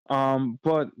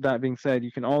 But that being said,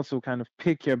 you can also kind of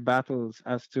pick your battles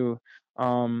as to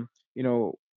um, you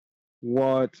know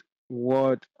what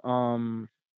what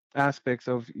aspects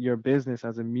of your business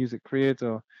as a music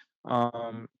creator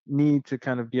need to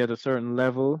kind of be at a certain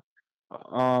level,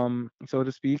 so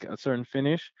to speak, a certain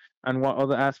finish, and what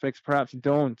other aspects perhaps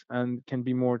don't and can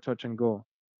be more touch and go.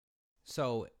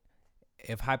 So,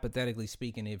 if hypothetically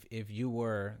speaking, if you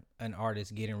were an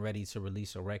artist getting ready to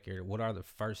release a record, what are the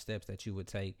first steps that you would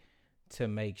take to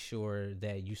make sure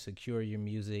that you secure your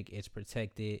music, it's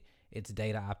protected, it's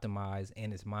data optimized,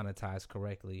 and it's monetized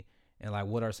correctly? And like,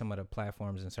 what are some of the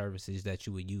platforms and services that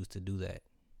you would use to do that?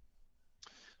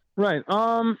 Right.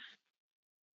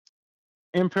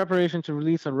 In preparation to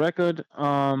release a record,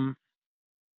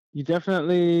 you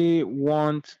definitely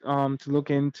want to look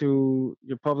into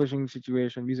your publishing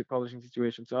situation, music publishing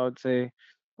situation. So I would say,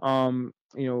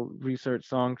 research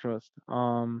Songtrust,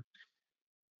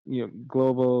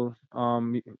 global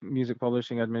music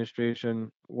publishing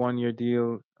administration, 1 year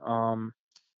deal,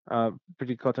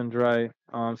 pretty cut and dry.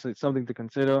 So it's something to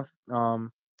consider.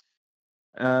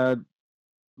 Uh,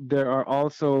 there are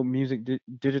also music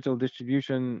digital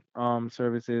distribution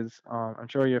services. I'm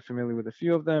sure you're familiar with a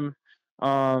few of them.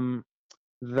 Um,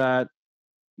 that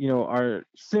are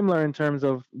similar in terms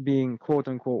of being quote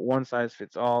unquote one size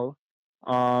fits all,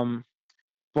 um,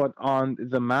 but on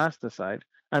the master side.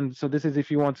 And so this is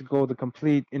if you want to go the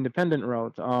complete independent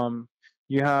route.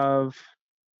 You have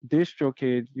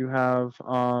DistroKid, you have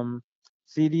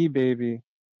CD Baby.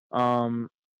 Um,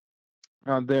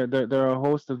 there are a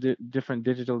host of different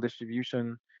digital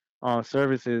distribution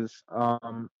services,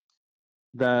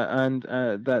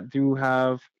 that do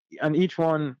have, and each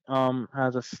one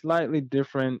has a slightly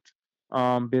different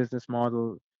business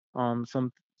model.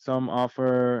 Some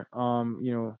offer,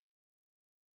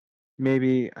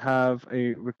 maybe have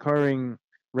a recurring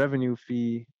revenue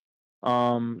fee,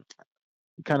 um,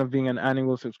 kind of being an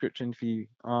annual subscription fee,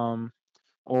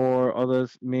 or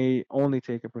others may only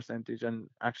take a percentage and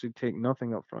actually take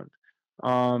nothing up front.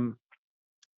 Um,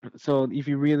 so if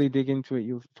you really dig into it,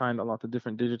 you'll find a lot of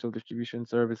different digital distribution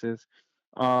services.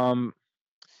 Um,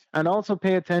 and also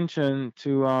pay attention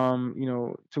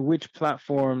to to which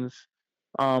platforms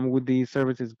would these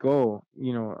services go?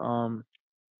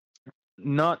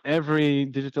 Not every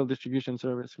digital distribution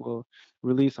service will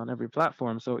release on every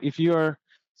platform. So if you're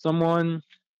someone,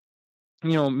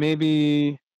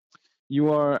 maybe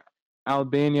you are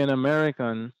Albanian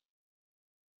American,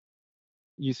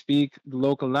 you speak the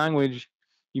local language,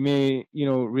 you may,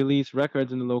 release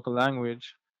records in the local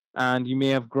language, and you may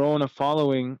have grown a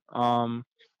following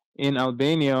in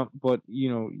Albania, but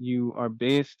you are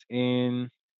based in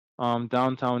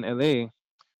downtown LA.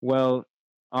 Well,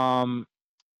 um,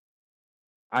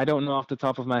 I don't know off the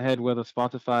top of my head whether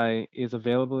Spotify is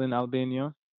available in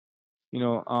Albania.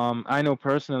 I know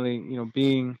personally,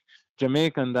 being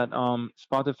Jamaican, that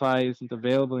Spotify isn't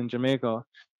available in Jamaica,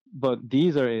 but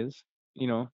Deezer is,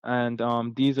 and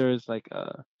Deezer is like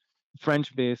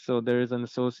French based, so there is an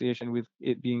association with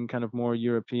it being kind of more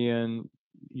European,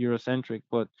 Eurocentric.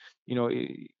 But you know,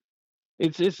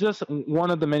 it's just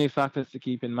one of the many factors to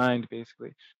keep in mind,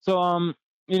 basically. So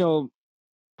you know,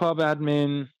 pub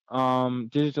admin,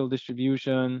 digital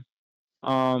distribution,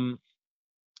 um,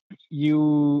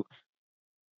 you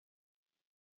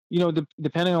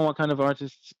depending on what kind of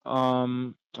artist,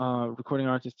 recording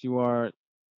artist you are,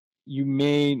 you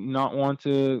may not want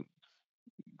to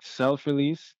self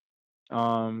release.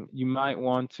 You might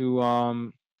want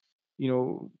to, you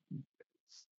know,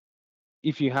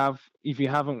 if you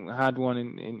haven't had one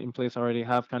in place already,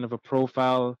 have kind of a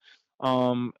profile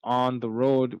on the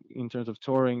road in terms of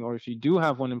touring, or if you do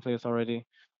have one in place already,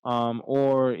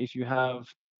 or if you have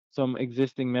some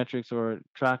existing metrics or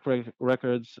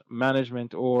records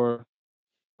management or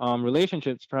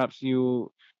relationships, perhaps you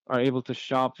are able to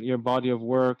shop your body of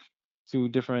work to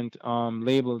different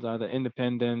labels, either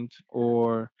independent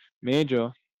or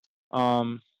major.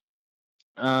 Um,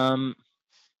 um,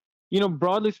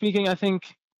 Broadly speaking, I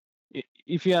think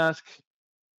if you ask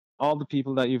all the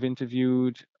people that you've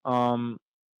interviewed, in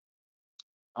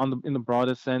the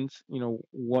broadest sense,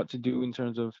 what to do in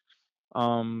terms of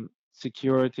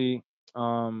security,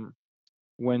 um,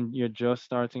 when you're just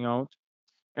starting out,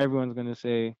 everyone's going to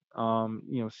say,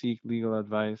 seek legal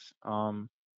advice.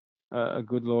 A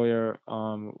good lawyer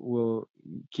will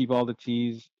keep all the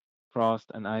T's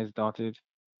crossed and I's dotted.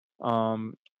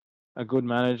 Um, a good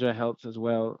manager helps as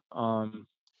well.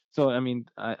 So I mean,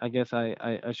 I guess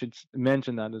I should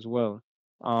mention that as well.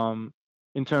 Um,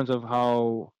 in terms of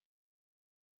how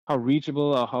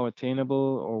reachable or how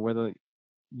attainable, or whether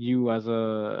you as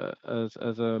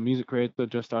a music creator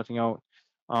just starting out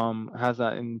has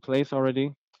that in place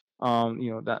already.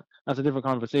 That's a different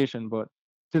conversation, but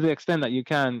to the extent that you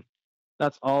can,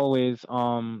 that's always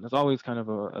kind of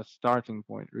a starting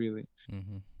point, really.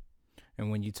 Hmm. And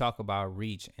when you talk about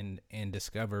reach and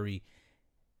discovery,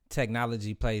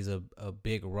 technology plays a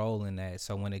big role in that.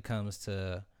 So when it comes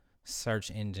to search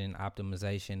engine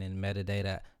optimization and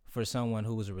metadata, for someone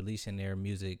who is releasing their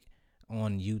music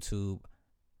on YouTube,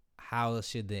 how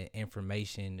should the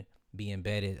information be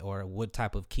embedded, or what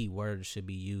type of keywords should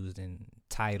be used in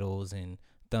titles and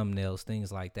thumbnails,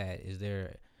 things like that?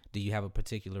 Do you have a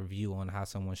particular view on how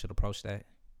someone should approach that?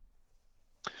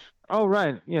 Oh,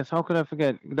 right. Yes. How could I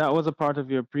forget? That was a part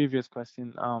of your previous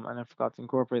question, and I forgot to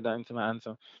incorporate that into my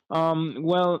answer.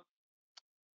 Well,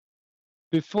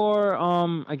 before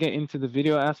I get into the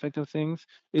video aspect of things,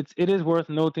 it is worth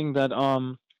noting that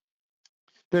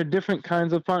there are different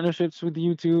kinds of partnerships with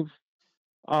YouTube,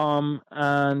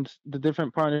 and the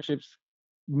different partnerships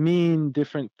mean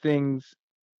different things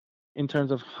in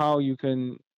terms of how you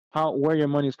can how where your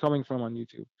money is coming from on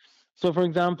YouTube. So, for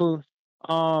example,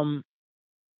 um,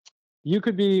 you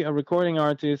could be a recording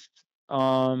artist,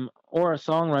 or a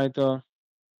songwriter,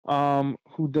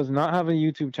 who does not have a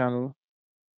YouTube channel,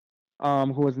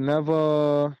 who has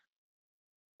never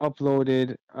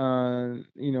uploaded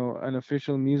an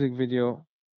official music video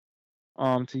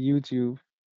to YouTube,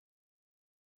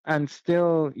 and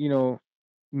still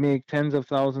make tens of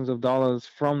thousands of dollars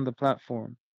from the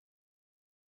platform.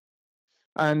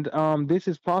 And this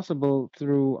is possible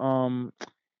through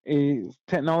a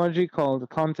technology called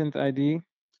Content ID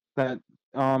that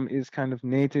is kind of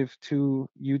native to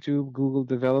YouTube. Google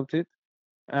developed it.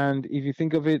 And if you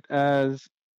think of it as,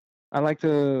 I like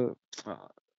to uh,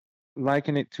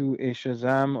 liken it to a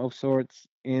Shazam of sorts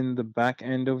in the back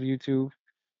end of YouTube.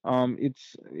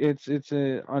 It's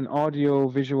an audio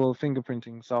visual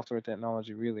fingerprinting software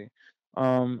technology, really.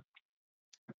 Um,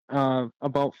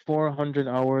 about 400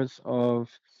 hours of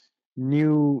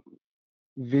new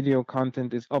video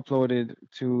content is uploaded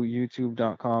to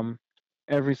YouTube.com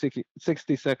every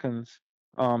 60 seconds,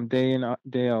 day in,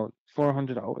 day out,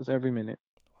 400 hours every minute.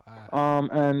 Wow.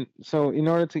 And so in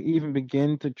order to even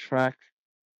begin to track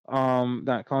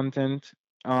that content,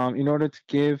 in order to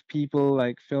give people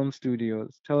like film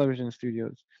studios, television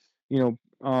studios, you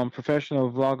know,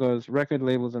 professional vloggers, record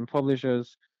labels, and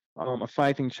publishers a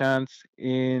fighting chance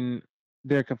in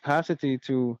their capacity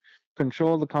to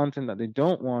control the content that they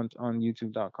don't want on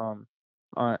YouTube.com.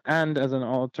 And as an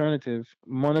alternative,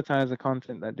 monetize the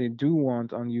content that they do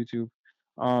want on YouTube.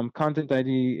 Content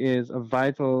ID is a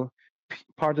vital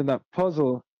part of that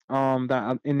puzzle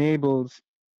that enables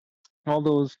all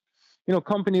those,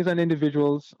 companies and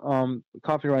individuals,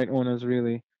 copyright owners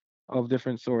really of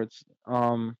different sorts,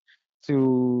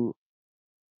 to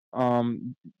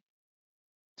um,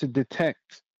 to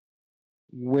detect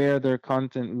where their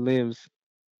content lives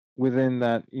within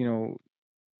that,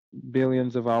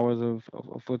 billions of hours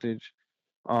of footage.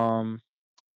 Um,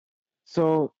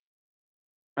 so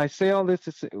I say all this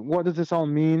to say, what does this all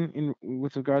mean in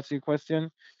with regards to your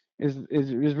question?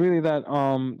 Is really that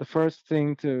the first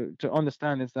thing to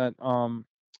understand is that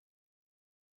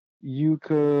you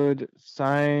could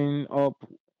sign up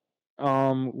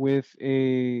with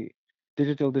a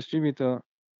digital distributor,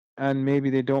 and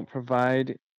maybe they don't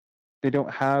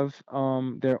have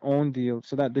their own deal,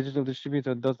 so that digital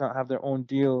distributor does not have their own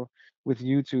deal with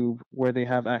YouTube where they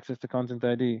have access to Content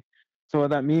ID. So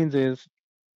what that means is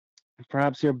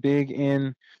perhaps you're big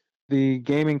in the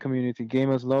gaming community.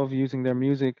 Gamers love using their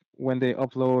music when they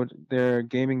upload their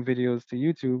gaming videos to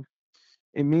YouTube.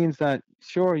 It means that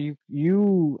sure,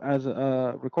 you as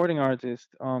a recording artist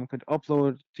could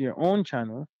upload to your own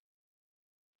channel,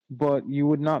 but you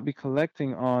would not be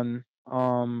collecting on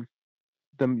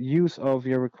the use of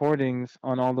your recordings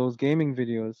on all those gaming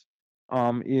videos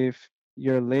if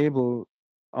your label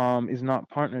is not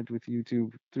partnered with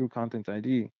YouTube through Content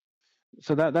ID.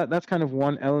 So that's kind of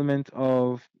one element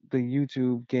of the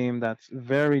YouTube game that's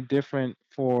very different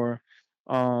for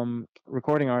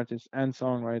recording artists and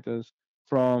songwriters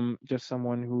from just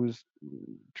someone who's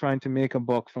trying to make a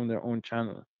buck from their own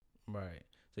channel. Right.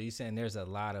 So you saying there's a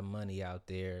lot of money out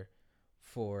there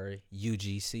for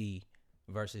UGC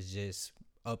versus just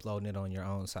uploading it on your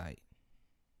own site.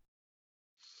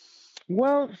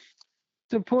 Well,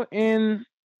 to put in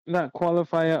that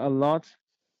qualifier a lot,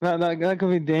 that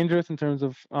could be dangerous in terms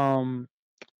of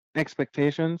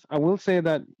expectations. I will say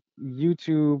that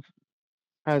YouTube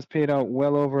has paid out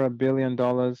well over $1 billion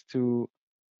to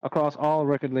across all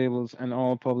record labels and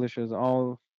all publishers,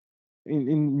 all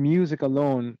in music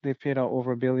alone, they've paid out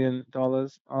over $1 billion.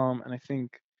 And I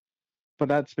think, but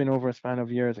that's been over a span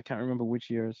of years. I can't remember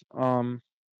which years.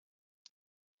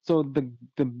 So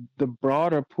the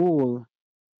broader pool,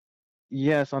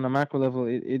 yes, on a macro level,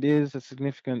 it is a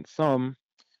significant sum,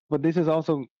 but this is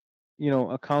also,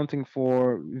 accounting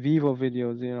for Vivo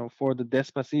videos, for the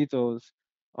Despacitos,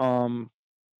 um,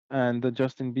 and the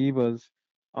Justin Bieber's,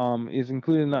 is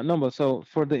included in that number. So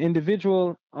for the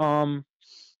individual,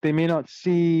 they may not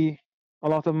see a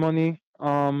lot of money,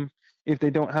 if they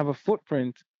don't have a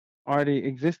footprint already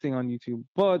existing on YouTube.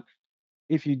 But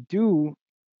if you do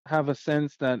have a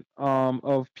sense that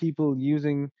of people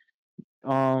using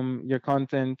your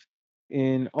content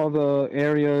in other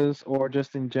areas or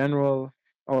just in general,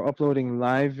 or uploading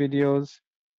live videos,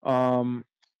 um,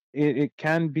 it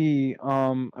can be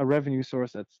a revenue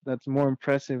source that's more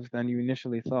impressive than you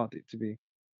initially thought it to be,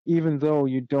 even though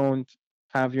you don't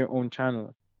have your own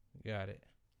channel. Got it.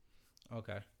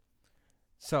 Okay.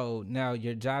 So now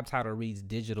your job title reads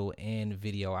digital and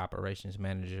video operations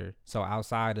manager. So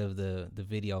outside of the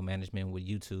video management with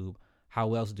YouTube,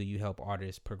 how else do you help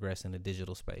artists progress in the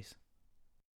digital space?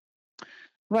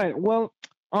 Right. Well,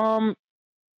 um,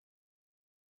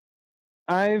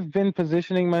 I've been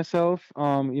positioning myself,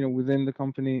 within the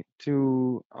company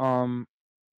to,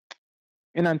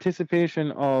 in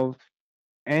anticipation of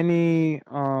any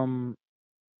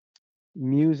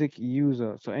music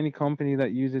user. So any company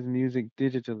that uses music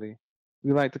digitally,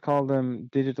 we like to call them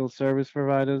digital service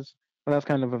providers. But that's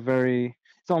kind of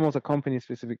it's almost a company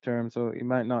specific term, so it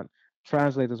might not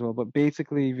translate as well. But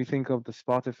basically, if you think of the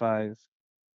Spotify's,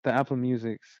 the Apple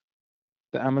Musics,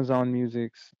 the Amazon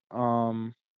Musics,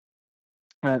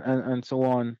 and so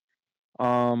on,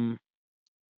 um,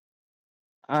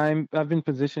 I've been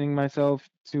positioning myself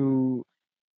to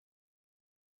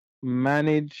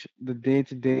manage the day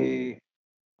to day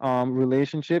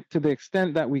relationship to the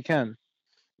extent that we can,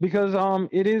 because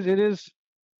it is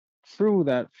true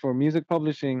that for music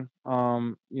publishing,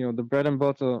 the bread and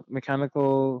butter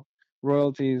mechanical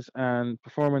royalties and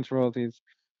performance royalties,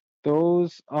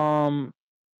 those are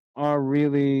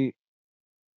really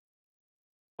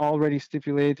already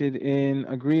stipulated in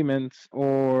agreements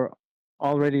or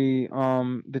already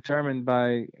determined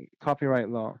by copyright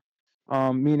law,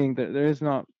 meaning that there is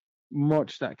not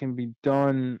much that can be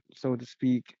done, so to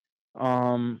speak,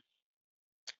 um,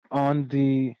 on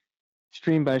the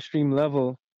stream by stream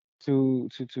level to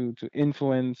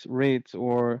influence rates,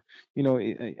 or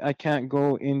I can't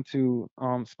go into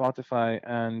Spotify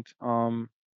and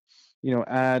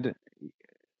add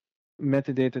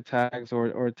metadata tags,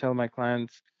 or tell my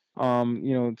clients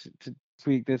to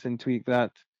tweak this and tweak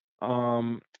that,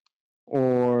 um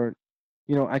or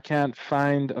I can't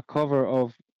find a cover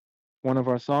of one of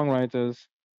our songwriters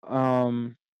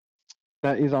um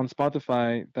that is on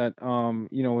Spotify, that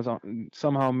was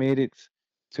somehow made it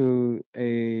to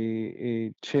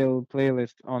a chill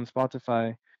playlist on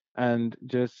Spotify, and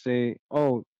just say,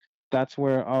 oh, that's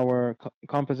where our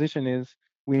composition is.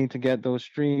 We need to get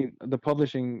the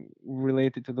publishing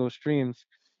related to those streams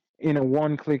in a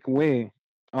one-click way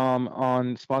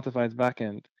on Spotify's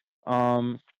backend.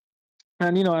 Um,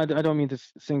 and I don't mean to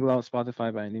single out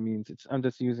Spotify by any means. I'm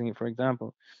just using it for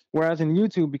example. Whereas in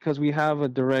YouTube, because we have a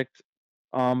direct,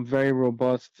 very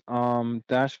robust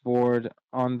dashboard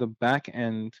on the back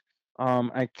end,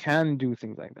 I can do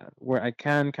things like that, where I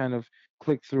can kind of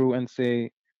click through and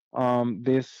say,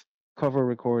 this cover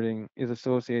recording is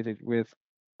associated with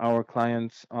our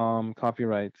client's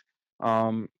copyright.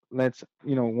 Let's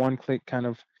one click kind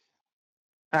of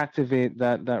activate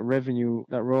that revenue,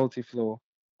 that royalty flow.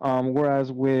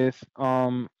 Whereas with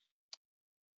the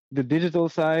digital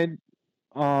side,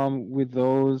 with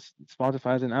those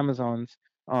Spotify's and Amazons,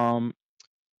 um,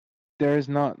 there is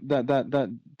not that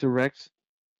direct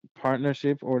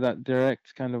partnership, or that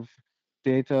direct kind of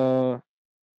data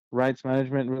rights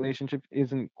management relationship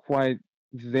isn't quite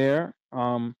there.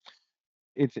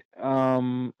 It's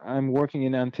I'm working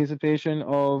in anticipation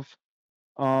of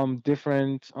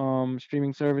different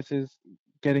streaming services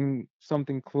getting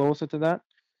something closer to that.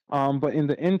 But in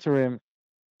the interim,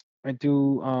 I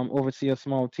do oversee a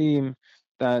small team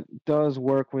that does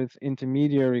work with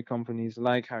intermediary companies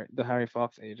like the Harry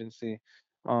Fox Agency,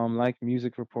 like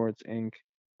Music Reports Inc.,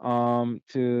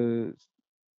 to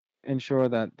ensure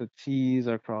that the T's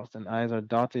are crossed and I's are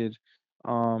dotted.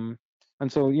 Um,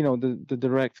 and so, the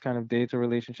direct kind of data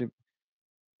relationship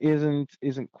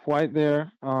isn't quite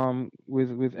there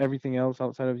with everything else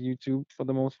outside of YouTube for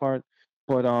the most part,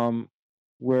 but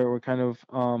we're kind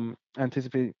of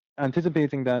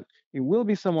anticipating that it will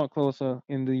be somewhat closer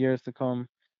in the years to come,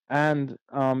 and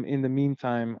in the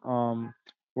meantime,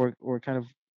 we're kind of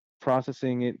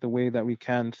processing it the way that we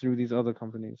can through these other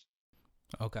companies.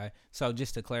 Okay. So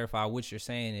just to clarify, what you're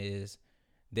saying is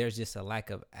there's just a lack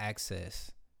of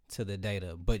access to the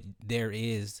data, but there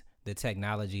is the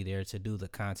technology there to do the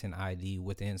content ID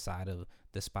with inside of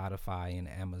the Spotify and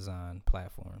Amazon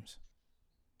platforms.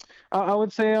 I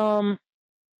would say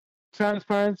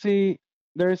transparency.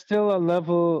 There is still a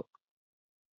level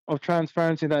of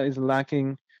transparency that is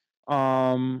lacking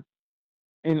um,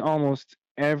 in almost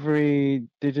every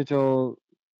digital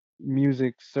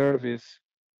music service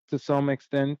to some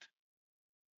extent,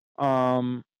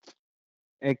 um,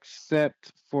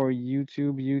 except for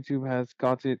YouTube. YouTube has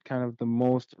got it kind of the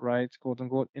most right, quote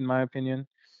unquote, in my opinion.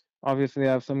 Obviously,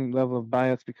 I have some level of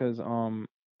bias because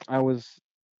I was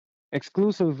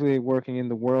exclusively working in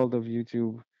the world of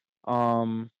YouTube,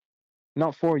 um,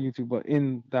 not for YouTube, but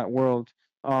in that world,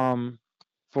 um,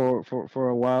 for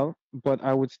a while. But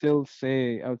I would still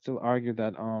argue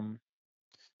that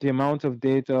the amount of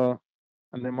data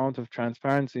and the amount of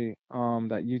transparency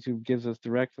that YouTube gives us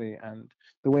directly, and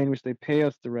the way in which they pay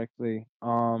us directly,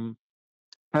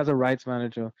 as a rights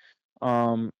manager,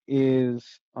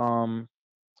 is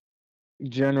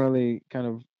generally kind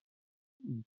of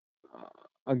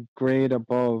a grade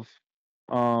above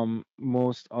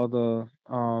most other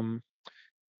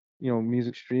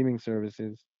music streaming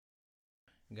services.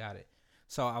 Got it.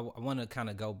 So I want to kind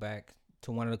of go back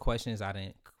to one of the questions I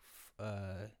didn't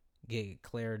uh, get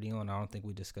clarity on. I don't think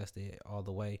we discussed it all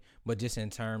the way, but just in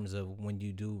terms of when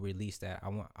you do release that,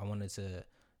 I wanted to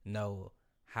know,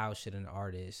 how should an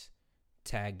artist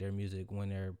tag their music when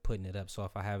they're putting it up. So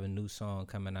if I have a new song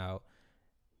coming out,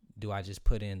 do I just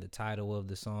put in the title of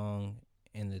the song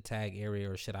in the tag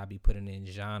area, or should I be putting in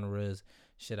genres?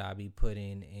 Should I be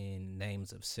putting in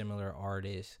names of similar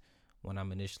artists when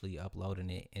I'm initially uploading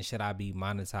it? And should I be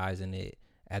monetizing it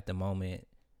at the moment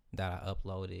that I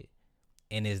upload it?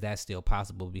 And is that still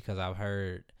possible? Because I've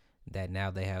heard that now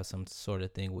they have some sort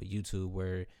of thing with YouTube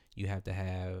where you have to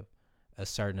have a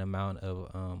certain amount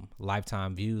of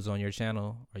lifetime views on your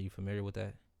channel. Are you familiar with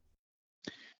that?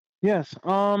 Yes.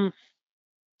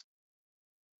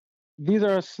 These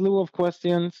are a slew of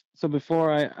questions. So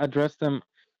before I address them,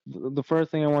 the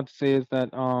first thing I want to say is that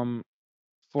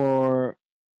for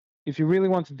if you really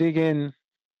want to dig in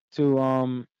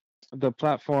to the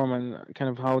platform and kind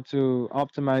of how to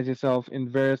optimize yourself in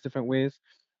various different ways,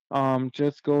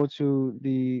 just go to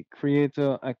the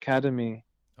Creator Academy.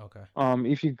 Okay.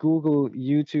 If you Google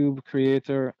YouTube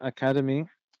Creator Academy,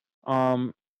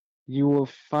 um, you will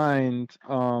find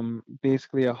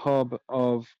basically a hub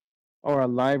of or a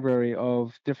library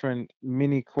of different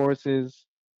mini courses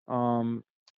um,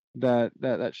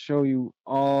 that show you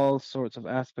all sorts of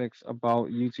aspects about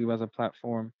YouTube as a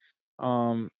platform.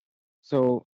 Um,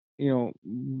 so you know,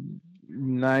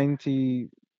 99%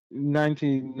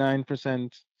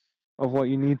 of what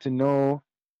you need to know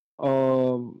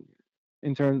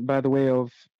in terms by the way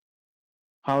of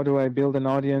how do I build an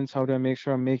audience? How do I make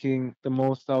sure I'm making the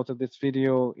most out of this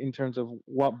video in terms of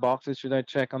what boxes should I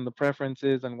check on the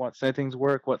preferences and what settings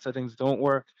work, what settings don't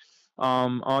work,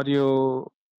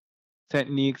 audio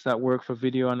techniques that work for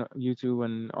video on YouTube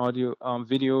and audio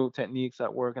video techniques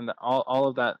that work, and all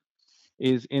of that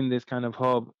is in this kind of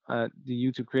hub at the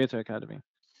YouTube Creator Academy.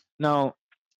 Now,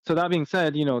 so that being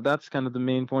said, that's kind of the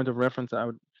main point of reference I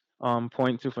would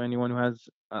point to for anyone who has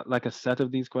like a set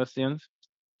of these questions.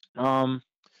 Um,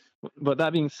 but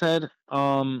that being said,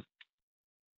 for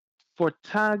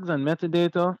tags and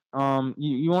metadata,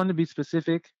 you want to be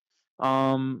specific.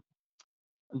 Um,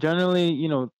 Generally,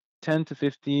 10 to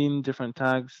 15 different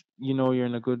tags, you're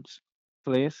in a good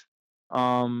place.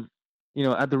 Um,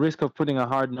 at the risk of putting a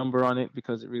hard number on it,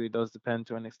 because it really does depend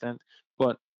to an extent.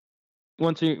 But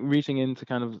once you're reaching into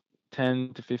kind of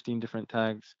 10 to 15 different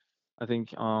tags, I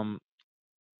think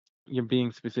you're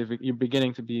being specific. You're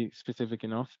beginning to be specific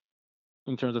enough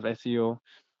in terms of SEO.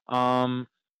 Um,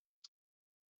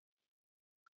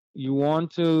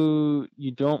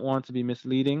 you don't want to be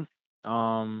misleading,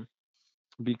 um,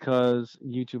 because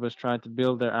YouTube has tried to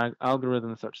build their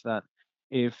algorithm such that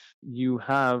if you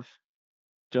have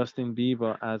Justin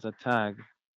Bieber as a tag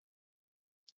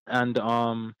and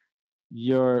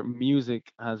your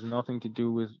music has nothing to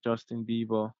do with Justin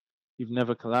Bieber, you've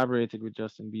never collaborated with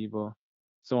Justin Bieber,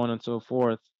 so on and so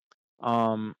forth,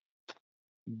 um,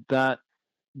 that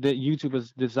YouTube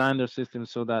has designed their system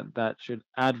so that that should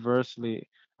adversely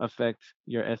affect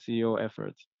your SEO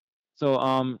efforts.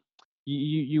 So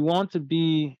you want to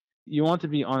be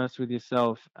honest with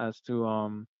yourself as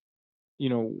to you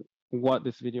know what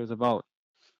this video is about.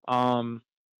 Um,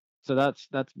 so that's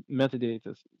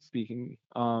metadata speaking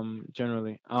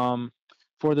generally.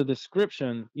 For the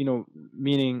description,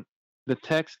 meaning the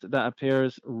text that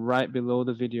appears right below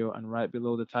the video and right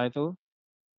below the title,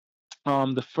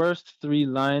 the first three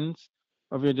lines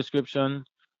of your description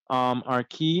are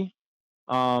key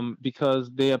because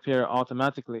they appear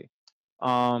automatically.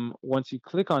 Once you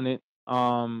click on it,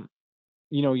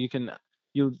 you can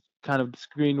you'll kind of the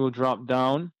screen will drop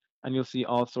down and you'll see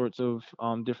all sorts of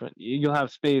different. You'll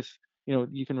have space.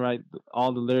 You can write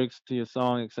all the lyrics to your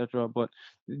song, etc. But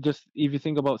just if you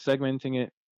think about segmenting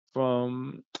it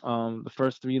from the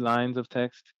first three lines of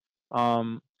text,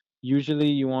 um, usually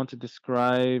you want to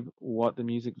describe what the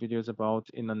music video is about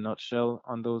in a nutshell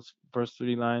on those first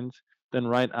three lines. Then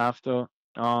right after,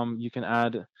 you can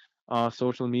add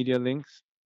social media links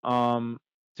um,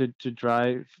 to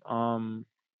drive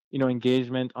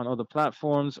engagement on other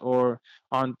platforms or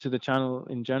onto the channel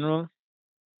in general.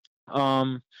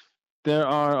 Um, there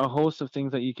are a host of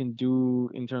things that you can do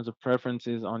in terms of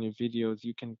preferences on your videos.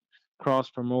 You can cross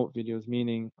promote videos,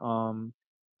 meaning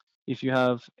if you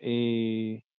have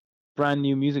a brand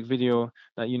new music video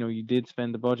that you did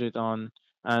spend the budget on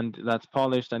and that's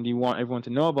polished and you want everyone to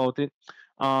know about it,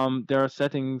 there are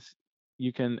settings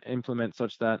you can implement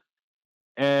such that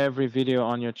every video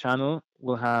on your channel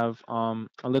will have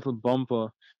a little bumper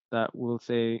that will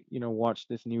say, watch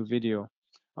this new video.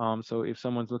 So if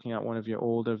someone's looking at one of your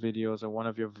older videos or one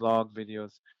of your vlog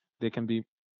videos, they can be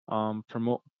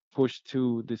promote pushed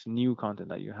to this new content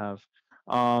that you have.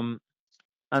 Um,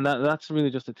 and that's really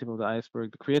just the tip of the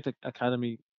iceberg. The Creative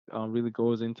Academy really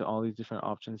goes into all these different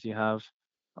options you have.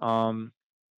 Um,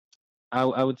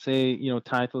 I would say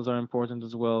titles are important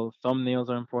as well. Thumbnails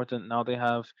are important. Now they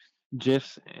have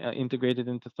GIFs integrated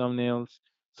into thumbnails,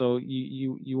 so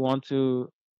you want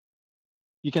to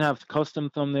you can have custom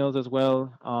thumbnails as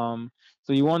well.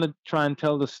 So you want to try and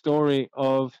tell the story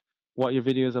of what your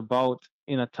video is about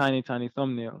in a tiny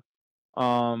thumbnail.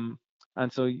 Um,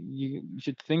 and so you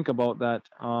should think about that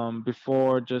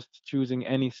before just choosing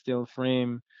any still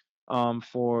frame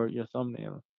for your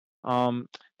thumbnail. Um,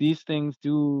 these things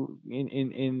do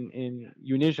in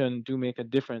Unision do make a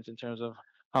difference in terms of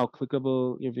how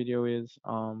clickable your video is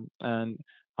and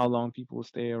how long people will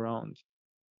stay around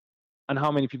and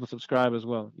how many people subscribe as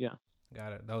well. Yeah.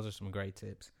 Got it. Those are some great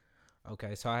tips.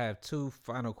 Okay, so I have two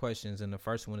final questions, and the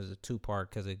first one is a two part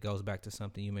because it goes back to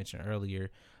something you mentioned earlier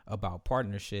about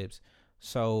partnerships.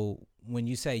 So, when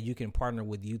you say you can partner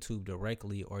with YouTube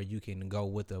directly or you can go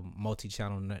with a multi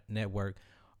channel network,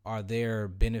 are there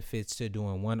benefits to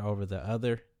doing one over the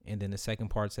other? And then the second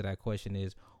part to that question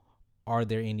is, are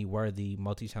there any worthy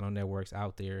multi channel networks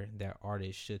out there that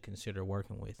artists should consider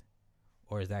working with?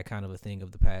 Or is that kind of a thing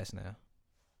of the past now?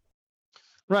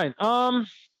 Right.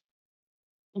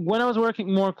 When I was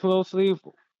working more closely,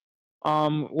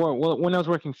 well, when I was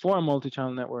working for a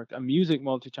multi-channel network, a music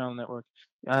multi-channel network,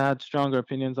 I had stronger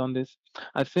opinions on this.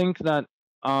 I think that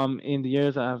in the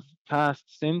years that have passed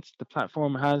since, the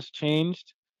platform has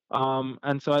changed,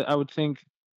 and so I would think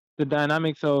the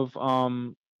dynamics of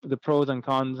the pros and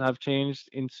cons have changed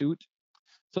in suit.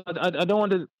 So I don't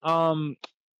want to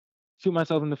shoot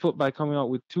myself in the foot by coming out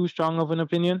with too strong of an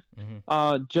opinion.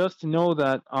 Mm-hmm. Just to know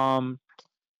that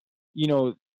you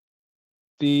know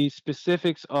the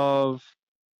specifics of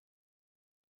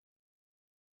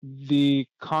the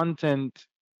content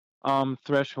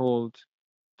threshold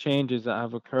changes that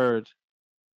have occurred,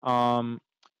 um,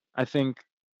 I think,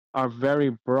 are very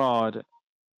broad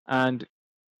and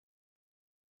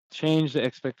change the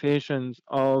expectations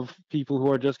of people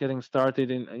who are just getting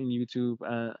started in YouTube.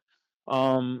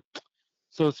 Um,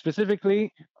 so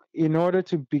specifically, in order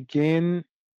to begin,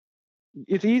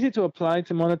 it's easy to apply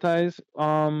to monetize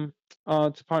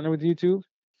to partner with YouTube.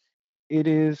 It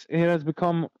has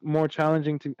become more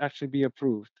challenging to actually be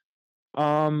approved.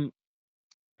 Um,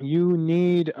 you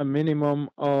need a minimum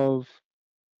of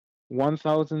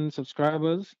 1,000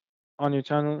 subscribers on your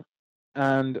channel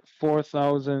and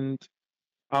 4,000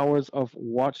 hours of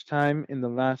watch time in the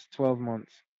last 12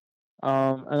 months.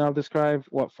 And I'll describe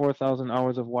what 4,000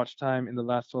 hours of watch time in the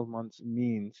last 12 months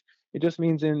means. It just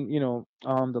means in,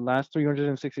 the last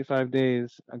 365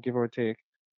 days, give or take,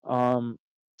 um,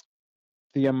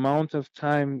 the amount of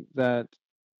time that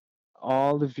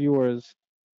all the viewers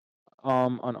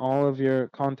on all of your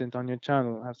content on your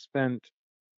channel have spent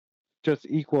just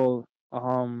equal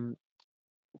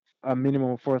a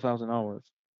minimum of 4,000 hours.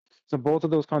 So both of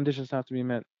those conditions have to be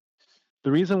met.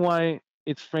 The reason why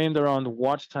it's framed around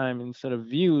watch time instead of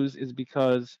views is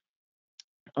because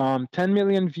 10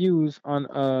 million views on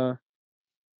a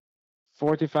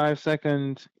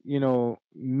 45-second,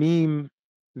 meme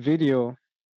video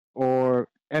or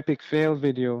epic fail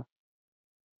video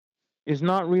is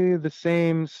not really the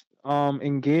same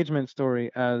engagement story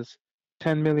as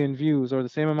 10 million views or the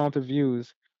same amount of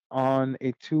views on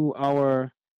a 2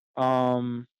 hour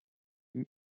um,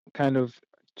 kind of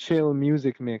chill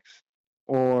music mix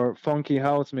or funky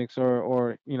house mix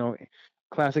or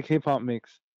classic hip hop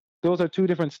mix. Those are two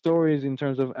different stories in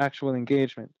terms of actual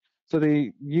engagement. So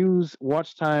they use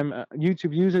watch time.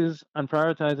 YouTube uses and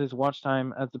prioritizes watch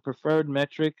time as the preferred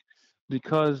metric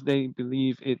because they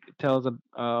believe it tells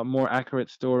a more accurate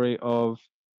story of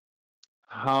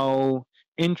how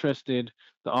interested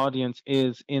the audience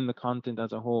is in the content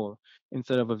as a whole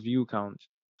instead of a view count.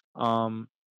 Um,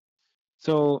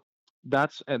 so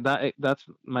that's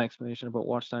my explanation about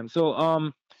watch time.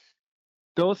 So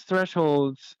those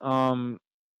thresholds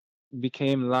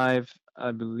became live,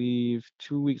 I believe,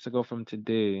 2 weeks ago from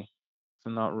today, if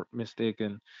I'm not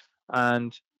mistaken,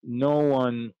 and no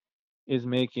one is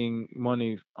making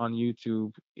money on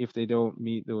YouTube if they don't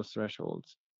meet those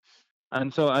thresholds.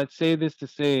 And so I'd say this to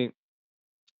say,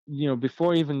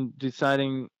 before even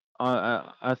deciding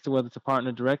as to whether to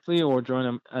partner directly or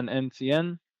join an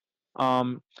MCN,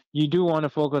 you do want to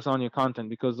focus on your content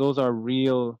because those are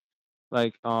real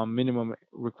like minimum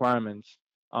requirements,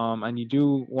 and you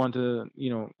do want to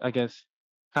I guess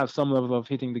have some level of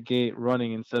hitting the gate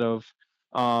running instead of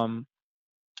um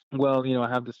well, I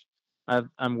have this.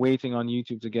 I'm waiting on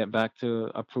YouTube to get back to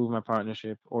approve my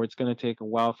partnership, or it's going to take a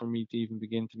while for me to even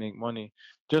begin to make money.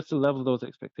 Just to level those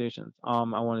expectations,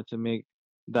 I wanted to make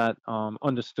that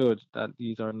understood that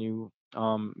these are new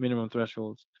minimum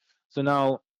thresholds. So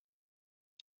now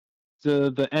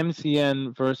the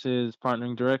MCN versus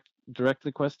partnering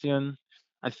directly question,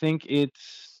 I think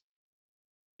it's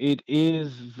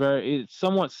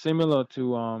somewhat similar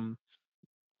to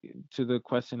the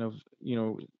question of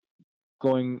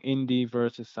going indie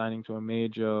versus signing to a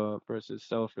major versus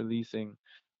self-releasing.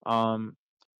 Um,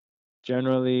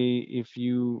 Generally, if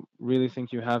you really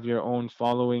think you have your own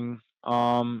following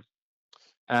and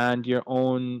your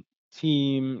own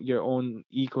team, your own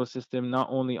ecosystem, not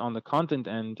only on the content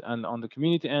end and on the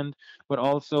community end, but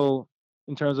also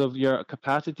in terms of your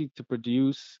capacity to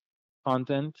produce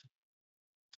content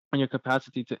and your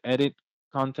capacity to edit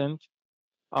content.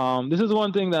 This is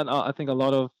one thing that I think a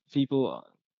lot of people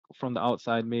from the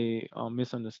outside may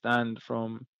misunderstand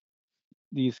from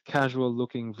these casual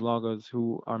looking vloggers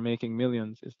who are making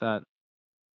millions is that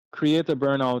creator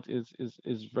burnout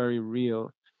is very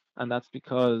real, and that's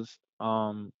because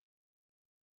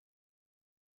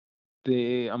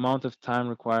the amount of time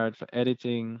required for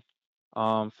editing,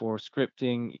 for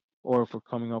scripting, or for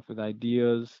coming up with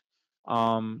ideas,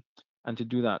 um, and to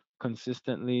do that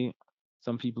consistently.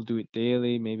 Some people do it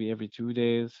daily, maybe every 2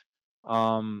 days.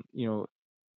 You know,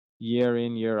 year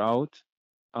in, year out,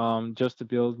 just to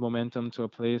build momentum to a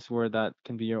place where that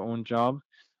can be your own job.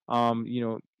 You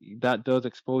know, that does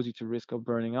expose you to risk of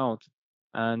burning out.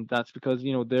 And that's because,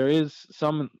 there is,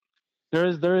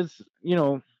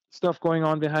 stuff going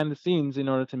on behind the scenes in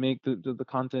order to make the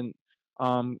content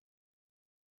um,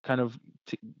 kind of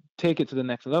take it to the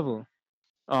next level.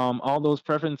 All those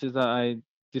preferences that I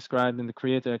described in the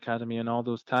Creator Academy and all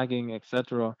those tagging,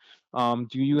 etc.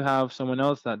 Do you have someone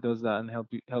else that does that and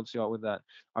helps you out with that?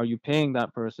 Are you paying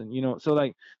that person? So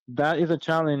like that is a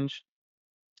challenge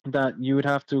that you would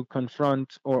have to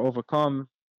confront or overcome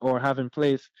or have in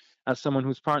place as someone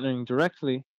who's partnering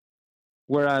directly.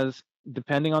 Whereas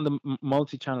depending on the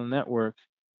multi-channel network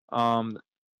um,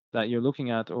 that you're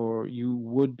looking at or you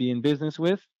would be in business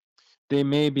with, they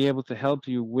may be able to help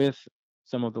you with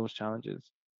some of those challenges.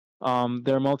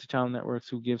 There are multi-channel networks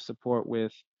who give support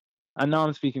with, and now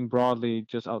I'm speaking broadly,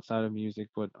 just outside of music,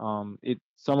 but it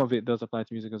some of it does apply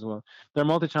to music as well. There are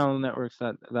multi-channel networks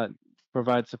that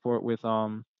provide support with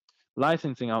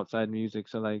licensing outside music.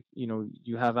 So like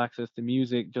you have access to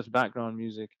music, just background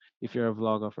music, if you're a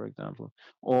vlogger, for example,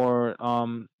 or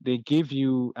they give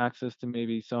you access to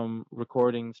maybe some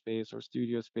recording space or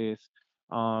studio space.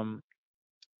 Um,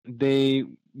 they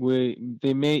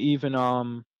may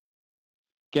even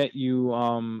get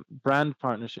you brand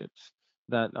partnerships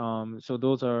that so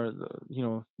those are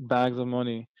bags of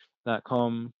money that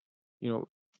come you know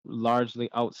largely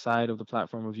outside of the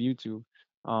platform of YouTube,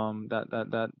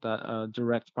 that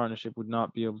direct partnership would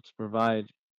not be able to provide.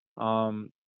 um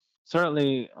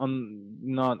Certainly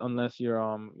not unless you're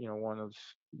one of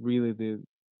really the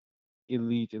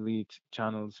elite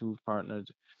channels who've partnered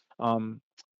um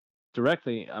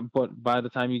directly. But by the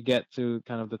time you get to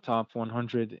kind of the top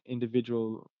 100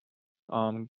 individual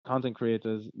content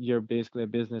creators, you're basically a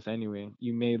business anyway.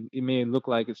 It may look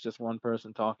like it's just one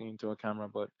person talking into a camera,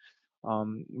 but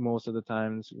most of the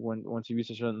times once you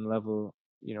reach a certain level,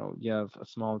 you have a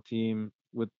small team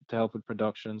with to help with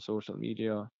production, social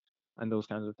media, and those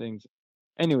kinds of things.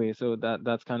 Anyway, so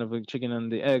that's kind of a chicken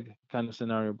and the egg kind of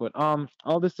scenario. But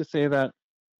all this to say that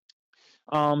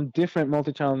different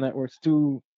multi-channel networks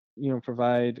do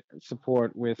provide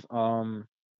support with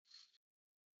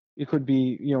it could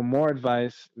be more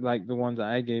advice like the ones that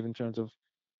I gave in terms of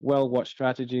what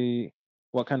strategy,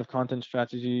 what kind of content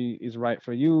strategy is right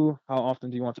for you, how often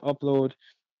do you want to upload,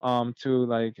 to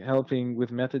like helping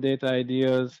with metadata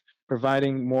ideas,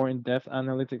 providing more in-depth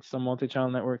analytics. Some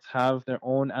multi-channel networks have their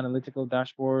own analytical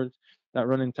dashboards that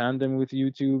run in tandem with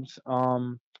YouTube's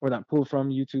or that pull from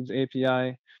YouTube's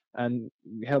API and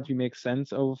help you make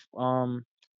sense of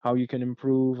how you can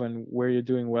improve and where you're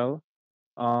doing well.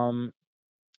 um,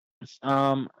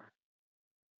 um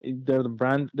there's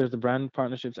the brand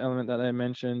partnerships element that I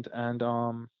mentioned, and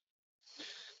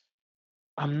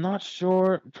I'm not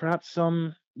sure, perhaps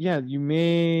some, yeah, you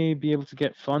may be able to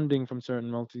get funding from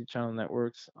certain multi-channel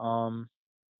networks,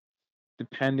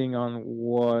 depending on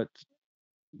what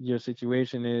your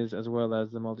situation is as well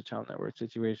as the multi-channel network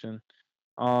situation.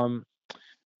 um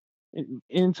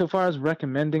insofar as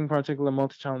recommending particular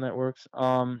multi-channel networks,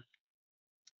 I'm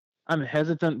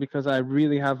hesitant because I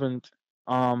really haven't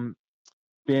um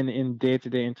been in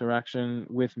day-to-day interaction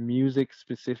with music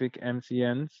specific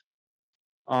MCNs.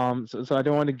 So I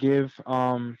don't want to give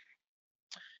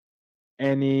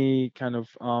any kind of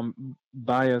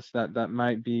bias that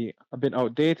might be a bit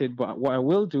outdated. But what I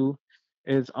will do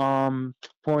is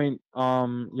point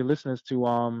your listeners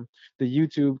to the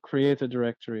YouTube creator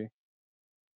directory.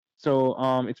 So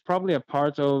it's probably a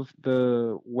part of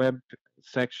the web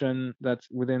section that's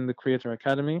within the Creator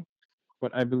Academy.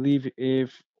 But I believe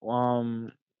if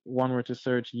one were to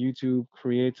search YouTube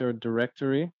creator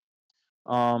directory,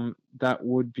 that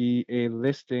would be a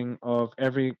listing of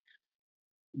every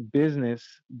business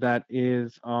that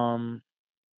is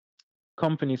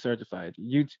company certified.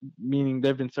 Meaning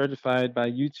they've been certified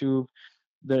by YouTube.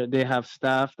 They have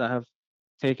staff that have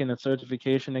taken a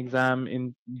certification exam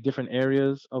in different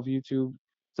areas of YouTube.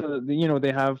 So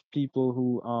they have people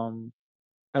who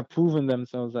have proven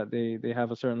themselves that they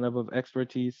have a certain level of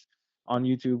expertise on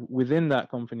YouTube within that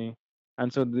company,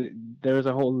 and so there's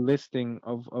a whole listing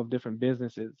of different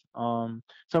businesses. Some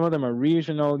of them are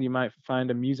regional. You might find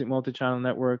a music multi-channel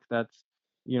network that's,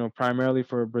 primarily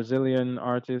for Brazilian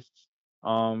artists.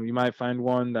 You might find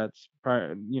one that's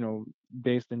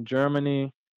based in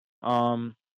Germany.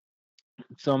 Um,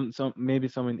 some maybe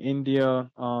some in India.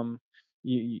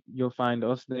 You'll find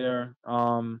us there.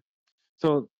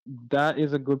 So that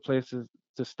is a good place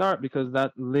to start, because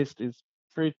that list is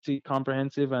pretty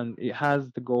comprehensive and it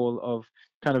has the goal of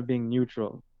kind of being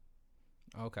neutral.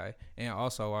 Okay. And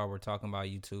also, while we're talking about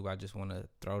YouTube, I just want to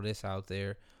throw this out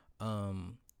there.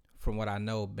 Um, from what I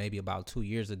know, maybe about 2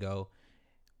 years ago,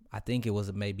 I think it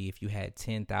was maybe if you had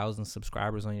 10,000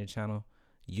 subscribers on your channel,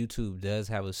 YouTube does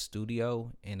have a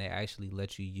studio, and they actually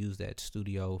let you use that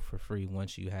studio for free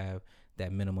once you have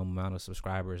that minimum amount of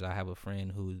subscribers. I have a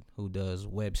friend who does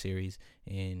web series,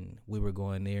 and we were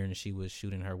going there, and she was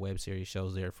shooting her web series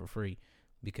shows there for free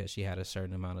because she had a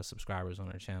certain amount of subscribers on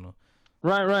her channel.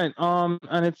 Right, right.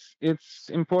 And it's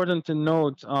important to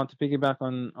note, to piggyback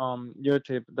on your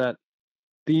tip, that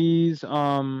these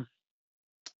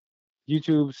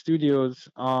YouTube studios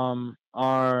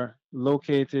are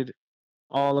located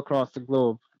all across the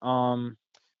globe.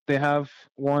 They have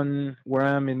one where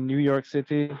I'm in New York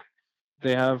City.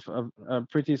 They have a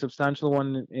pretty substantial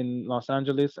one in Los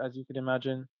Angeles, as you could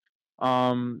imagine.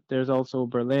 There's also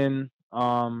Berlin.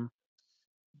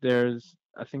 There's,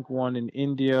 I think, one in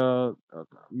India,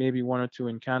 maybe one or two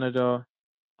in Canada.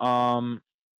 Um,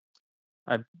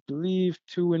 I believe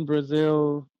two in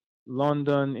Brazil,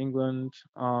 London, England.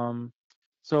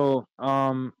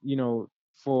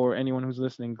 For anyone who's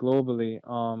listening globally,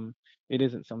 it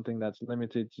isn't something that's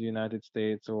limited to the United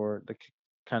States or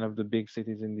kind of the big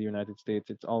cities in the United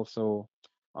States. It's also,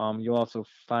 you'll also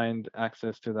find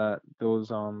access to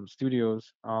those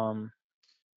studios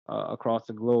across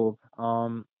the globe.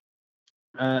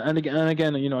 And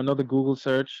again, another Google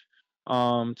search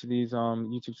to these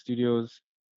YouTube studios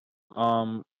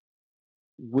um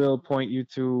will point you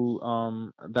to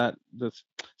that this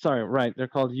sorry, right, they're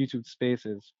called YouTube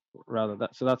Spaces, rather.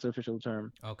 That's the official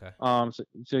term. Okay.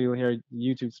 So you'll hear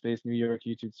YouTube Space New York,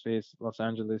 YouTube Space Los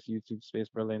Angeles, YouTube Space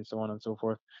Berlin, so on and so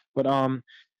forth. But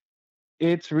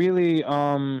it's really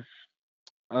a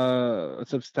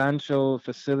substantial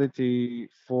facility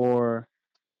for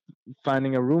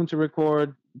finding a room to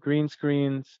record, green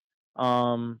screens,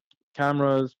 um,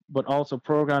 cameras, but also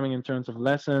programming in terms of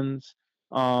lessons,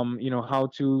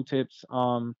 how-to tips.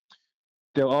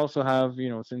 They'll also have,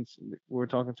 since we're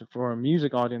talking for a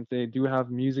music audience, they do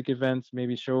have music events,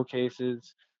 maybe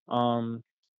showcases. Um,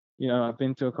 I've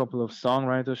been to a couple of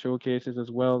songwriter showcases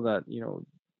as well that,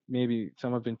 maybe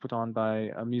some have been put on by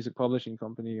a music publishing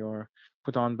company or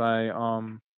put on by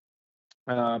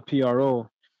PRO.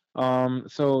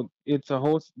 So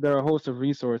there are a host of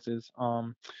resources.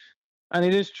 And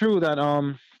it is true that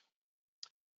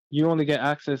you only get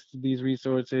access to these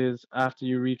resources after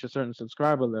you reach a certain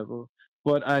subscriber level.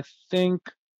 But I think,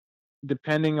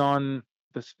 depending on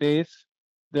the space,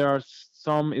 there are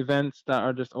some events that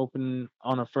are just open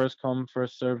on a first come,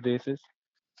 first served basis.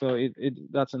 So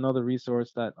that's another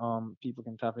resource that people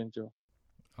can tap into.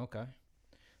 Okay.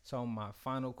 So my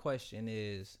final question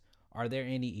is: are there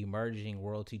any emerging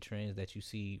royalty trends that you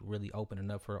see really opening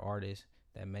up for artists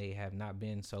that may have not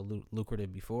been so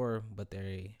lucrative before, but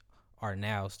they are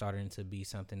now starting to be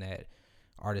something that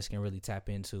artists can really tap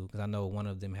into? Because I know one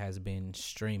of them has been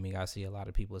streaming. I see a lot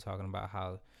of people talking about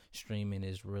how streaming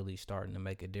is really starting to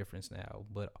make a difference now.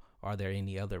 But are there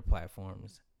any other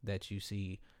platforms that you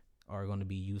see are going to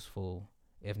be useful,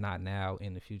 if not now,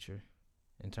 in the future,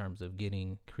 in terms of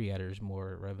getting creators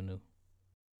more revenue?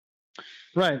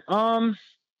 Right. I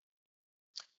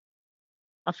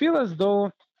feel as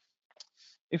though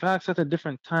if I asked at a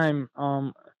different time,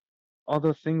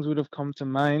 other things would have come to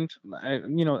mind.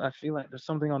 I feel like there's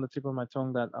something on the tip of my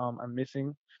tongue that I'm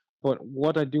missing. But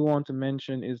what I do want to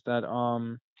mention is that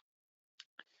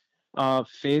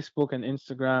Facebook and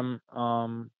Instagram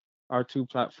are two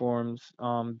platforms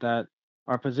that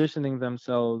are positioning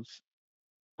themselves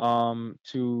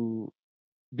to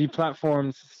be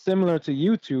platforms similar to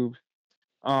YouTube,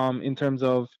 in terms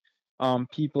of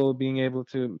people being able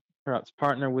to perhaps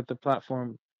partner with the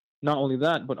platform. Not only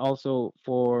that, but also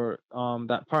for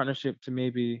that partnership to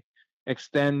maybe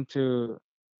extend to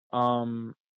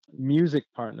um, music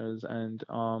partners, and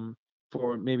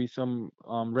for maybe some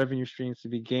revenue streams to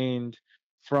be gained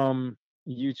from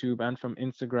YouTube and from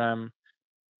Instagram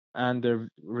and their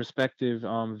respective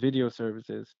video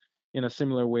services, in a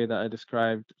similar way that I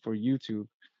described for YouTube.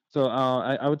 So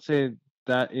I would say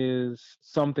that is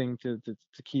something to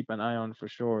keep an eye on for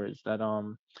sure. Is that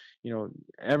you know,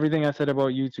 everything I said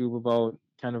about YouTube, about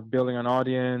kind of building an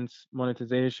audience,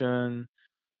 monetization,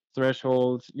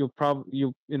 thresholds, you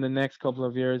in the next couple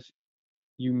of years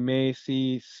you may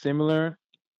see similar.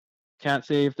 Can't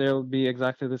say if they'll be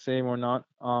exactly the same or not,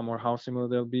 or how similar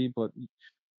they'll be, but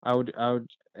I would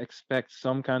expect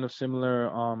some kind of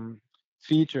similar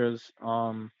features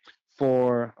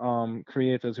for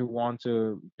creators who want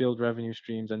to build revenue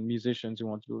streams and musicians who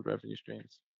want to build revenue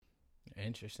streams.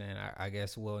 Interesting. I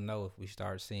guess we'll know if we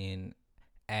start seeing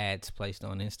ads placed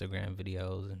on Instagram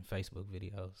videos and Facebook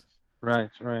videos. Right,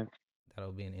 right.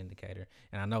 That'll be an indicator.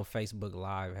 And I know Facebook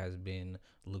Live has been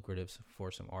lucrative for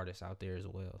some artists out there as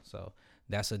well. So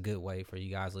that's a good way for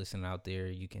you guys listening out there.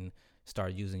 You can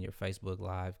start using your Facebook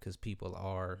Live because people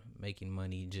are making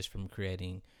money just from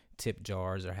creating tip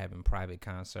jars or having private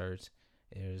concerts.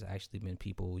 There's actually been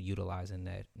people utilizing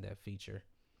that feature.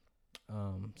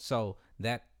 So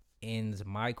that ends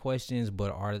my questions.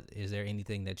 But is there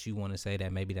anything that you want to say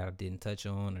that maybe that I didn't touch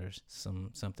on, or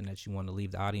something that you want to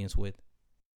leave the audience with?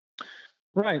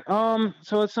 Right.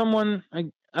 So as someone,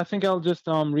 I think I'll just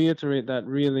reiterate that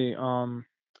really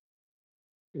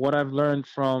what I've learned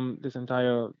from this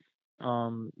entire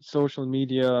social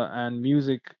media and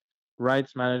music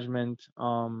rights management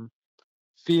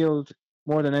field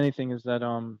more than anything is that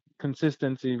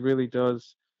consistency really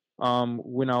does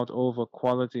win out over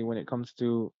quality when it comes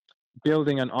to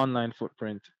building an online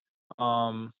footprint.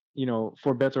 You know,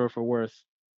 for better or for worse.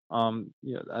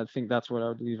 Yeah, I think that's what I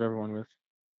would leave everyone with.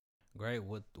 Great.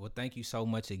 Well, thank you so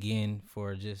much again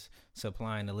for just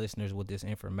supplying the listeners with this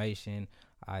information.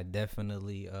 I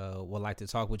definitely would like to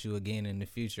talk with you again in the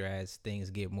future as things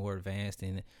get more advanced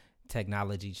and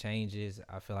technology changes.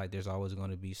 I feel like there's always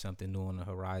going to be something new on the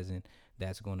horizon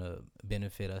that's going to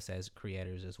benefit us as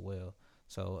creators as well.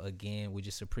 So, again, we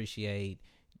just appreciate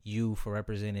you for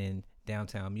representing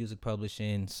Downtown Music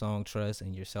Publishing, Song Trust,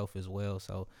 and yourself as well.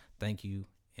 So, thank you.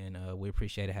 And we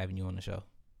appreciate having you on the show.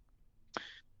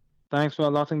 Thanks for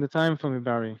allotting the time for me,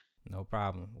 Barry. No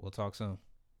problem. We'll talk soon.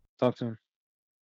 Talk soon.